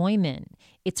 It's enjoyment.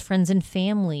 It's friends and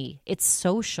family. It's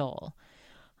social.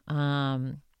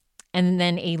 And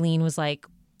then Aileen was like,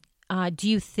 do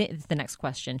you think, the next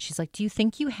question, she's like, do you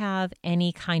think you have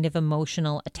any kind of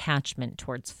emotional attachment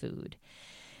towards food?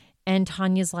 And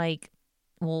Tanya's like,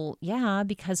 well, yeah,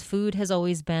 because food has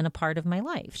always been a part of my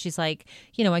life. She's like,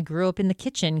 I grew up in the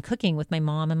kitchen cooking with my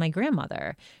mom and my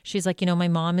grandmother. She's like, my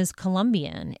mom is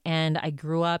Colombian and I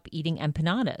grew up eating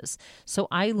empanadas. So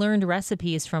I learned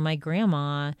recipes from my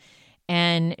grandma.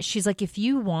 And she's like, if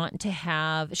you want to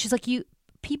have, she's like,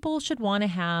 people should want to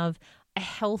have a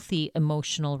healthy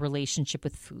emotional relationship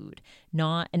with food,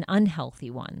 not an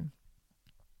unhealthy one.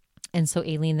 And so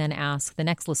Aileen then asked the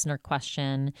next listener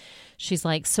question. She's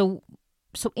like, so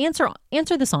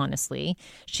answer this honestly.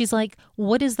 She's like,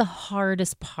 what is the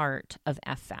hardest part of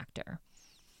F Factor?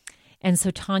 And so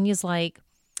Tanya's like,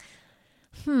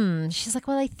 she's like,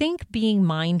 well, I think being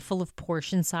mindful of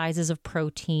portion sizes of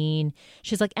protein.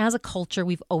 She's like, as a culture,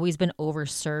 we've always been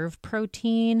overserved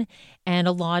protein. And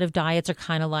a lot of diets are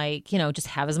kind of like, just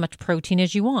have as much protein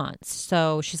as you want.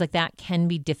 So she's like, that can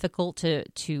be difficult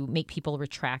to make people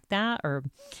retract that or,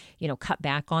 cut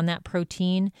back on that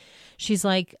protein. She's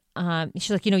like,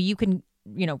 you can,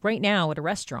 right now at a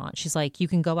restaurant, she's like, you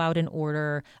can go out and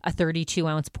order a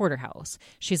 32-ounce porterhouse.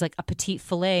 She's like, a petite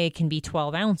filet can be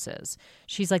 12 ounces.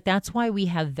 She's like, that's why we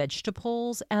have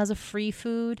vegetables as a free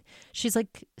food. She's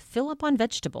like, fill up on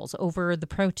vegetables over the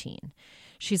protein.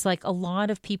 She's like, a lot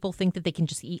of people think that they can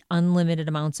just eat unlimited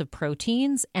amounts of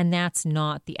proteins, and that's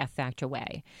not the F Factor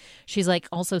way. She's like,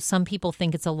 also, some people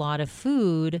think it's a lot of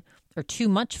food or too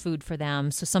much food for them.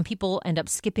 So some people end up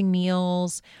skipping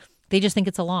meals. They just think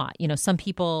it's a lot. Some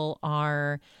people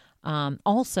are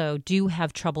also do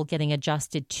have trouble getting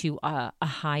adjusted to a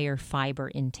higher fiber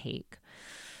intake.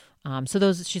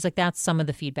 She's like, that's some of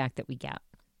the feedback that we get.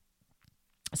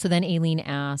 So then Aileen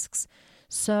asks,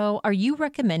 so are you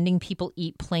recommending people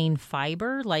eat plain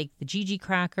fiber like the Gigi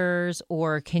crackers,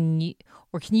 or can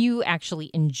you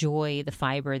actually enjoy the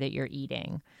fiber that you're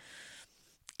eating?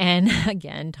 And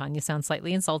again, Tanya sounds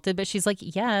slightly insulted, but she's like,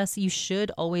 yes, you should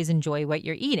always enjoy what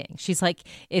you're eating. She's like,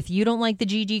 if you don't like the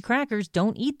GG crackers,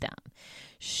 don't eat them.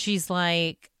 She's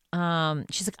like, I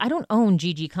don't own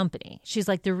GG Company. She's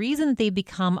like, the reason that they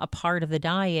become a part of the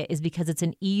diet is because it's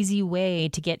an easy way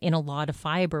to get in a lot of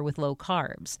fiber with low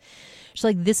carbs. She's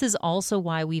like, this is also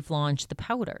why we've launched the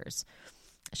powders.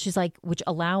 She's like, which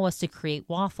allow us to create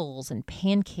waffles and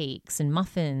pancakes and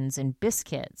muffins and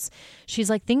biscuits. She's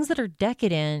like, things that are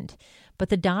decadent, but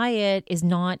the diet is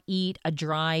not eat a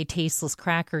dry, tasteless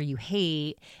cracker you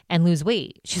hate and lose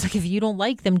weight. She's like, if you don't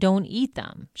like them, don't eat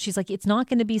them. She's like, it's not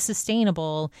going to be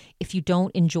sustainable if you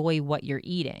don't enjoy what you're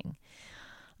eating.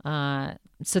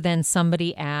 So then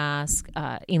somebody asked,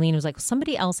 Aileen was like,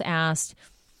 somebody else asked,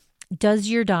 does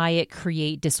your diet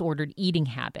create disordered eating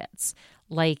habits?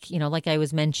 Like I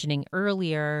was mentioning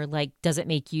earlier, like, does it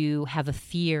make you have a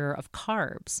fear of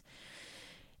carbs?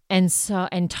 And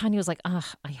Tanya was like,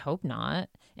 I hope not.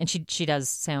 And she does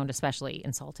sound especially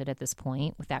insulted at this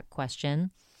point with that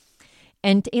question.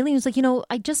 And Aileen was like,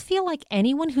 I just feel like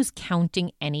anyone who's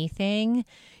counting anything,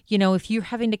 if you're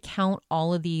having to count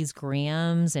all of these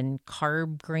grams and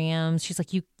carb grams, she's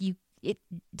like, it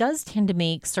does tend to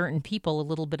make certain people a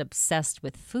little bit obsessed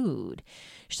with food.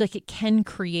 She's like, it can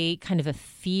create kind of a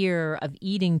fear of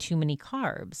eating too many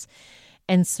carbs.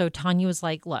 And so Tanya was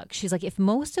like, look, she's like, if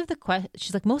most of the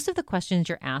questions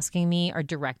you're asking me are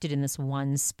directed in this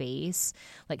one space,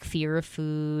 like fear of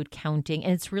food, counting,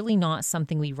 and it's really not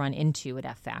something we run into at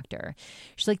F Factor.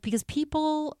 She's like,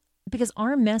 because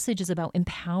our message is about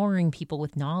empowering people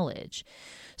with knowledge.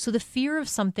 So the fear of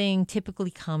something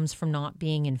typically comes from not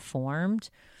being informed.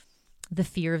 the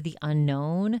fear of the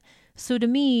unknown. So to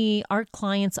me, our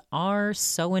clients are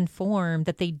so informed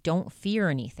that they don't fear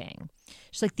anything.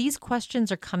 She's like, these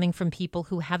questions are coming from people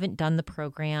who haven't done the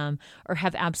program or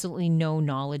have absolutely no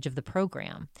knowledge of the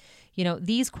program.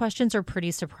 These questions are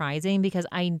pretty surprising because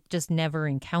I just never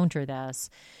encounter this.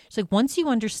 She's like, once you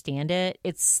understand it,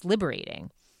 it's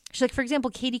liberating. She's like, for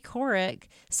example, Katie Couric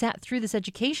sat through this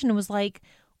education and was like,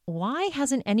 why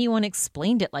hasn't anyone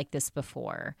explained it like this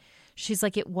before? She's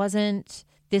like, it wasn't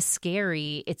this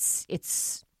scary. It's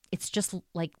just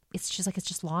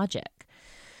logic.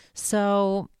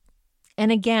 So,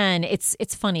 and again,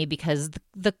 it's funny because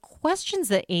the questions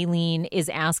that Aileen is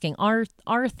asking are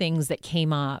things that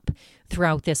came up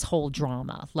throughout this whole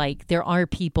drama. Like, there are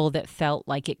people that felt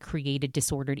like it created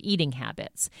disordered eating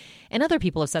habits. And other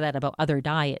people have said that about other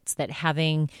diets, that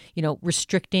having,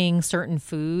 restricting certain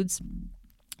foods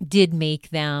did make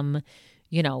them,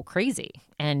 crazy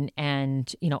and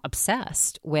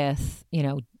obsessed with,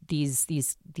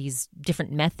 these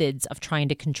different methods of trying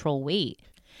to control weight.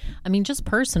 I mean, just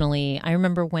personally, I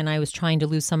remember when I was trying to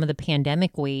lose some of the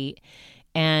pandemic weight,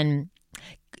 and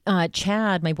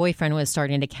Chad, my boyfriend, was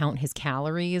starting to count his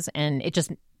calories, and it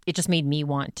just made me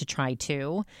want to try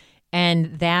too.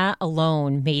 And that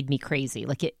alone made me crazy.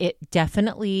 Like, it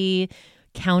definitely,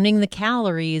 counting the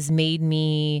calories made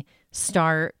me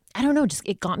start, I don't know, just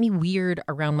it got me weird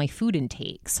around my food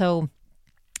intake. So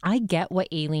I get what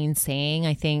Aileen's saying.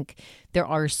 I think there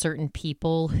are certain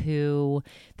people who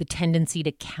the tendency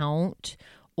to count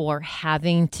or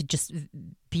having to just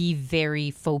be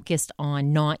very focused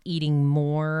on not eating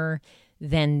more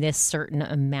than this certain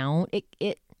amount,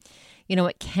 it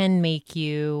can make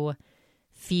you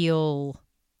feel,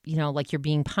 like you're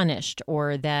being punished,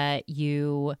 or that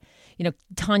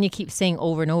Tanya keeps saying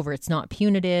over and over, it's not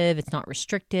punitive, it's not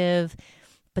restrictive.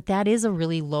 But that is a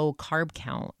really low carb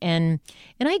count. And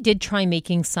I did try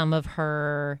making some of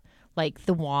her, like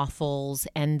the waffles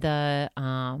and the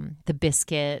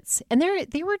biscuits, and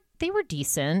they were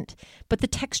decent, but the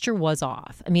texture was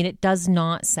off. I mean, it does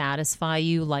not satisfy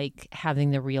you like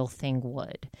having the real thing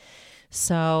would.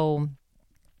 So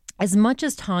as much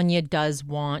as Tanya does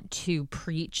want to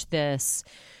preach this,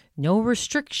 no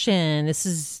restriction, this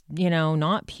is,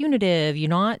 not punitive, you're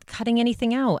not cutting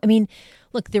anything out. I mean,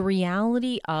 look, the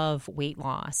reality of weight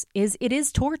loss is it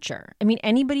is torture. I mean,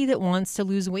 anybody that wants to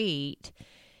lose weight,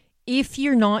 if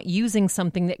you're not using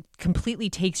something that completely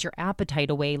takes your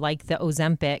appetite away, like the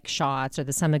Ozempic shots or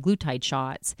the semaglutide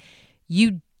shots,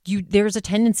 there's a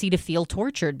tendency to feel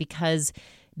tortured, because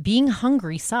being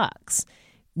hungry sucks.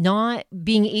 Not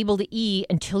being able to eat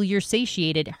until you're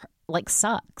satiated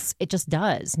sucks. It just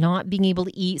does. Not being able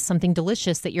to eat something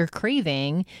delicious that you're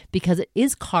craving because it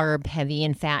is carb heavy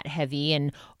and fat heavy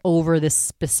and over this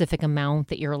specific amount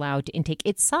that you're allowed to intake,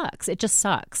 it sucks. It just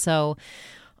sucks. So,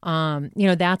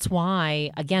 that's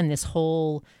why, again, this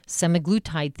whole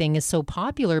semaglutide thing is so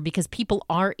popular, because people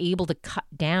are able to cut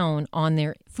down on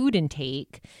their food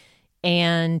intake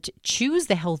and choose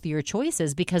the healthier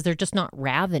choices because they're just not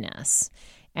ravenous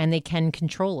and they can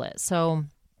control it. So,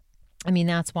 I mean,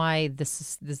 that's why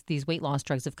these weight loss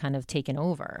drugs have kind of taken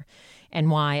over,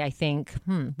 and why I think,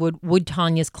 would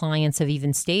Tanya's clients have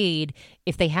even stayed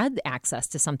if they had access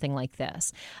to something like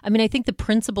this? I mean, I think the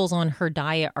principles on her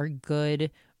diet are good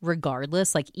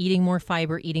regardless, like eating more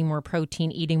fiber, eating more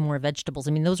protein, eating more vegetables.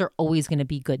 I mean, those are always going to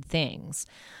be good things.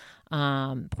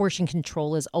 Portion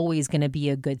control is always going to be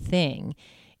a good thing.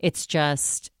 It's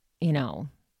just,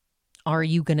 are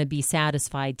you going to be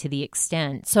satisfied to the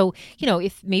extent? So,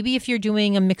 if you're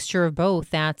doing a mixture of both,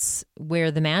 that's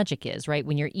where the magic is, right?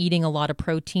 When you're eating a lot of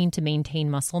protein to maintain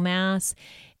muscle mass,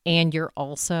 and you're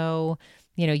also,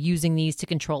 using these to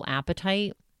control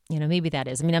appetite, maybe that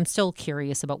is. I mean, I'm still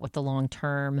curious about what the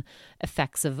long-term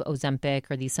effects of Ozempic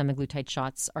or these semaglutide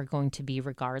shots are going to be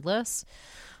regardless.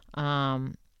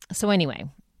 So anyway,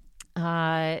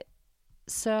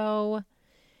 so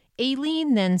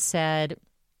Aileen then said,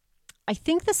 I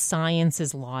think the science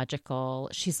is logical.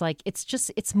 She's like,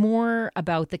 it's more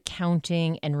about the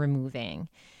counting and removing.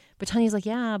 But Tanya's like,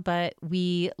 yeah, but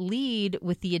we lead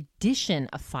with the addition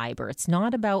of fiber. It's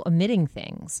not about omitting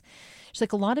things. She's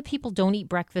like, a lot of people don't eat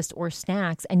breakfast or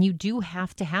snacks, and you do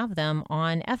have to have them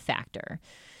on F Factor.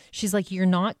 She's like, you're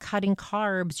not cutting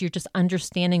carbs. You're just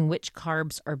understanding which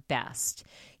carbs are best.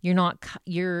 You're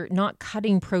not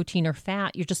cutting protein or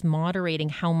fat. You're just moderating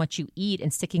how much you eat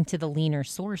and sticking to the leaner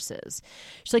sources.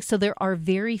 She's like, so there are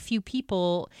very few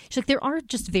people. She's like, there are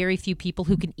just very few people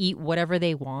who can eat whatever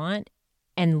they want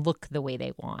and look the way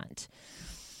they want.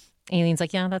 Aileen's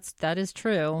like, yeah, that is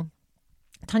true.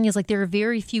 Tanya's like, there are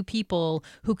very few people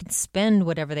who can spend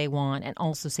whatever they want and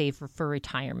also save for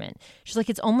retirement. She's like,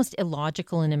 it's almost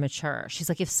illogical and immature. She's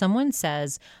like, if someone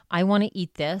says, I want to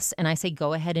eat this, and I say,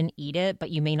 go ahead and eat it,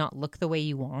 but you may not look the way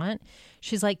you want.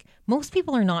 She's like, most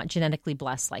people are not genetically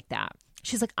blessed like that.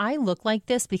 She's like, I look like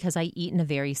this because I eat in a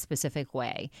very specific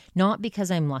way, not because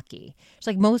I'm lucky. She's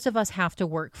like, most of us have to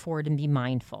work for it and be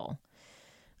mindful.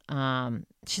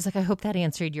 She's like, I hope that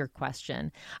answered your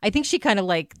question. I think she kind of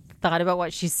like thought about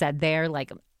what she said there.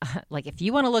 Like if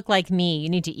you want to look like me, you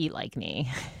need to eat like me,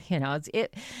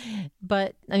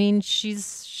 but I mean,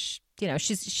 she's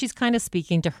kind of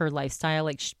speaking to her lifestyle.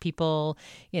 Like people,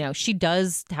 she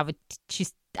does have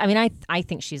I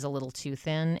think she's a little too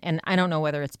thin, and I don't know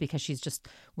whether it's because she's just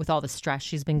with all the stress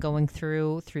she's been going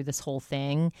through this whole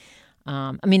thing.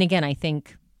 I mean, again, I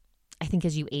think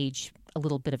as you age, a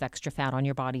little bit of extra fat on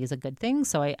your body is a good thing.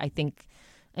 So I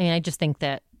just think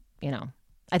that,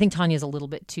 I think Tanya's a little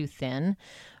bit too thin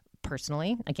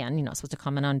personally. Again, you're not supposed to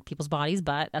comment on people's bodies,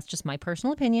 but that's just my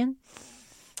personal opinion.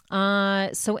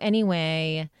 So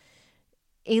anyway,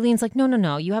 Aileen's like,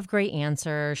 no, you have great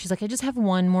answer. She's like, I just have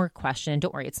one more question.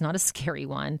 Don't worry, it's not a scary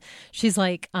one. She's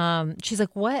like,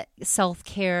 what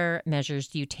self-care measures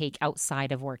do you take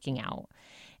outside of working out?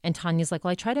 And Tanya's like,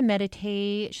 well, I try to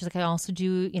meditate. She's like, I also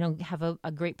do, have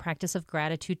a great practice of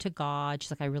gratitude to God. She's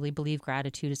like, I really believe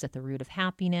gratitude is at the root of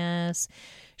happiness.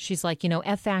 She's like,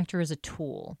 F factor is a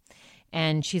tool.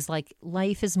 And she's like,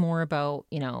 life is more about,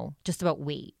 just about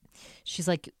weight. She's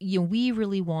like, we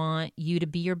really want you to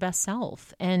be your best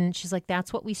self. And she's like,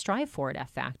 that's what we strive for at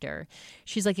F Factor.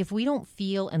 She's like, if we don't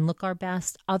feel and look our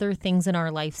best, other things in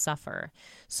our life suffer.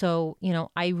 So,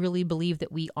 I really believe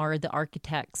that we are the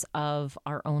architects of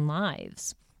our own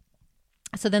lives.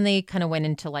 So then they kind of went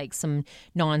into like some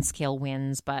non-scale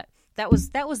wins, but that was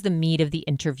the meat of the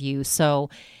interview. So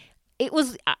it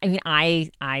was, I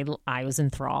was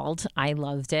enthralled. I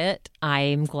loved it.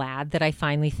 I'm glad that I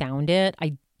finally found it.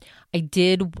 I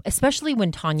did, especially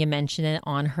when Tanya mentioned it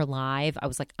on her live, I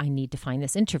was like, I need to find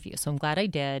this interview. So I'm glad I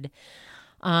did.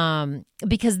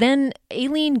 Because then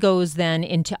Aileen goes then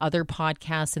into other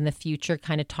podcasts in the future,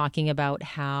 kind of talking about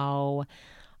how,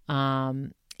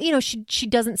 she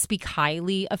doesn't speak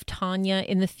highly of Tanya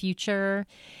in the future.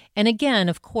 And again,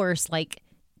 of course, like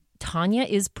Tanya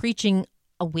is preaching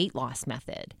a weight loss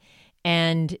method.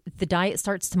 And the Diet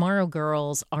Starts Tomorrow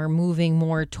girls are moving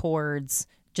more towards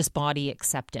just body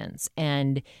acceptance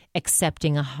and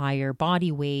accepting a higher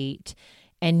body weight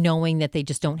and knowing that they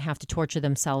just don't have to torture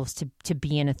themselves to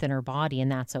be in a thinner body,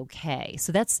 and that's okay.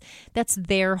 So that's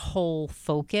their whole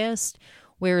focus,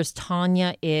 whereas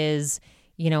Tanya is,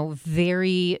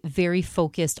 very, very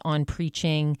focused on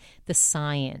preaching the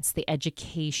science, the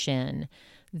education,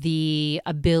 the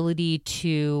ability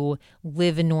to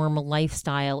live a normal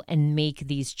lifestyle and make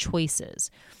these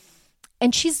choices.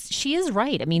 And she is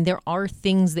right. I mean, there are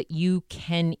things that you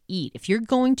can eat. If you're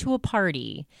going to a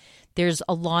party, there's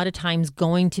a lot of times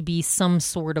going to be some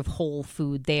sort of whole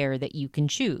food there that you can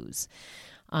choose.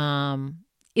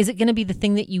 Is it going to be the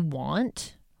thing that you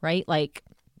want, right? Like,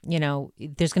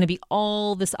 there's going to be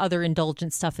all this other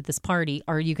indulgent stuff at this party.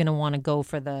 Are you going to want to go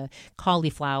for the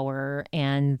cauliflower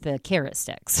and the carrot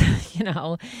sticks?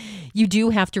 You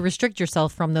do have to restrict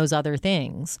yourself from those other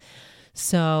things.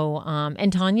 So,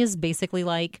 and Tanya's basically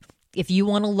like, if you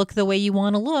want to look the way you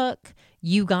want to look,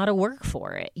 you got to work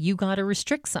for it. You got to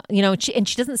restrict some, and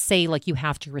she doesn't say like you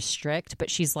have to restrict, but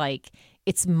she's like,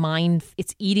 it's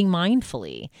eating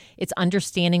mindfully. It's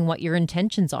understanding what your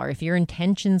intentions are. If your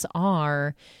intentions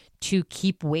are to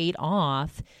keep weight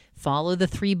off, follow the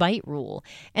 3-bite rule.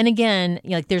 And again,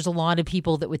 like there's a lot of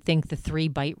people that would think the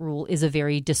 3-bite rule is a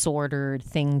very disordered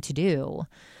thing to do.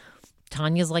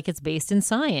 Tanya's like, it's based in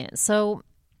science. So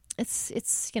it's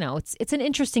an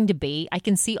interesting debate. I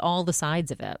can see all the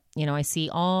sides of it. I see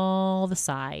all the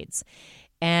sides.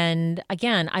 And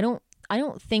again, I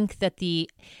don't think that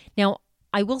now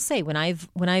I will say when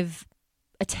I've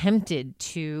attempted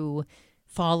to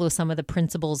follow some of the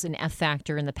principles in F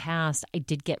Factor in the past, I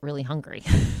did get really hungry.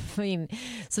 I mean,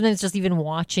 sometimes just even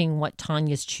watching what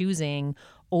Tanya's choosing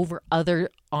over other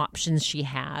options she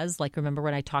has. Like, remember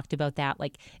when I talked about that,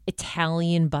 like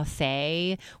Italian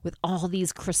buffet with all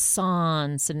these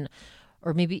croissants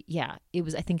or maybe,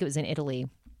 I think it was in Italy.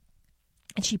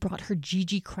 And she brought her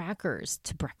Gigi crackers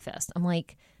to breakfast. I'm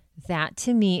like, that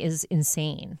to me is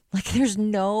insane. Like, there's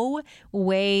no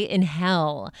way in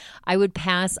hell I would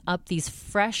pass up these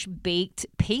fresh baked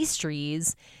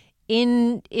pastries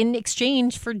in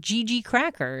exchange for Gigi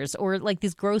crackers or like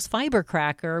this gross fiber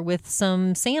cracker with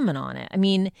some salmon on it. I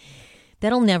mean,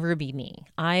 that'll never be me.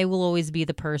 I will always be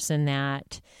the person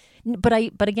that,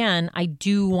 But again, I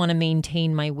do want to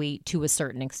maintain my weight to a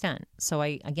certain extent. So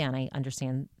I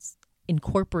understand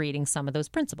incorporating some of those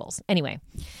principles. Anyway,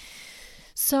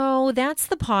 so that's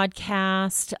the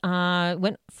podcast.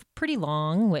 Went pretty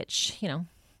long, which,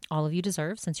 all of you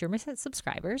deserve since you're my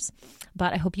subscribers.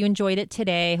 But I hope you enjoyed it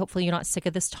today. Hopefully you're not sick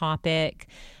of this topic.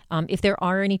 If there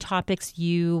are any topics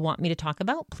you want me to talk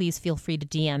about, please feel free to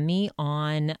DM me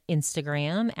on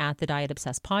Instagram at the Diet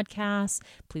Obsessed Podcast.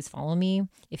 Please follow me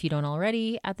if you don't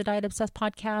already at the Diet Obsessed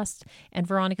Podcast and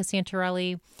Veronica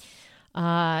Santarelli.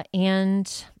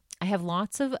 And I have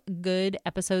lots of good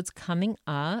episodes coming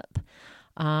up.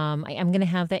 I am going to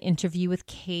have that interview with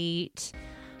Kate.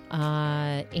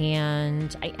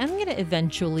 And I am going to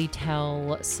eventually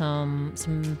tell some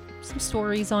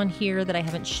stories on here that I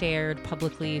haven't shared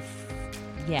publicly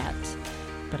yet,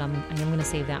 but I am going to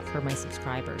save that for my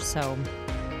subscribers. So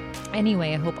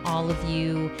anyway, I hope all of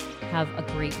you have a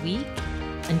great week.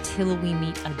 Until we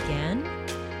meet again,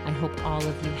 I hope all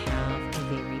of you have a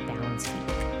very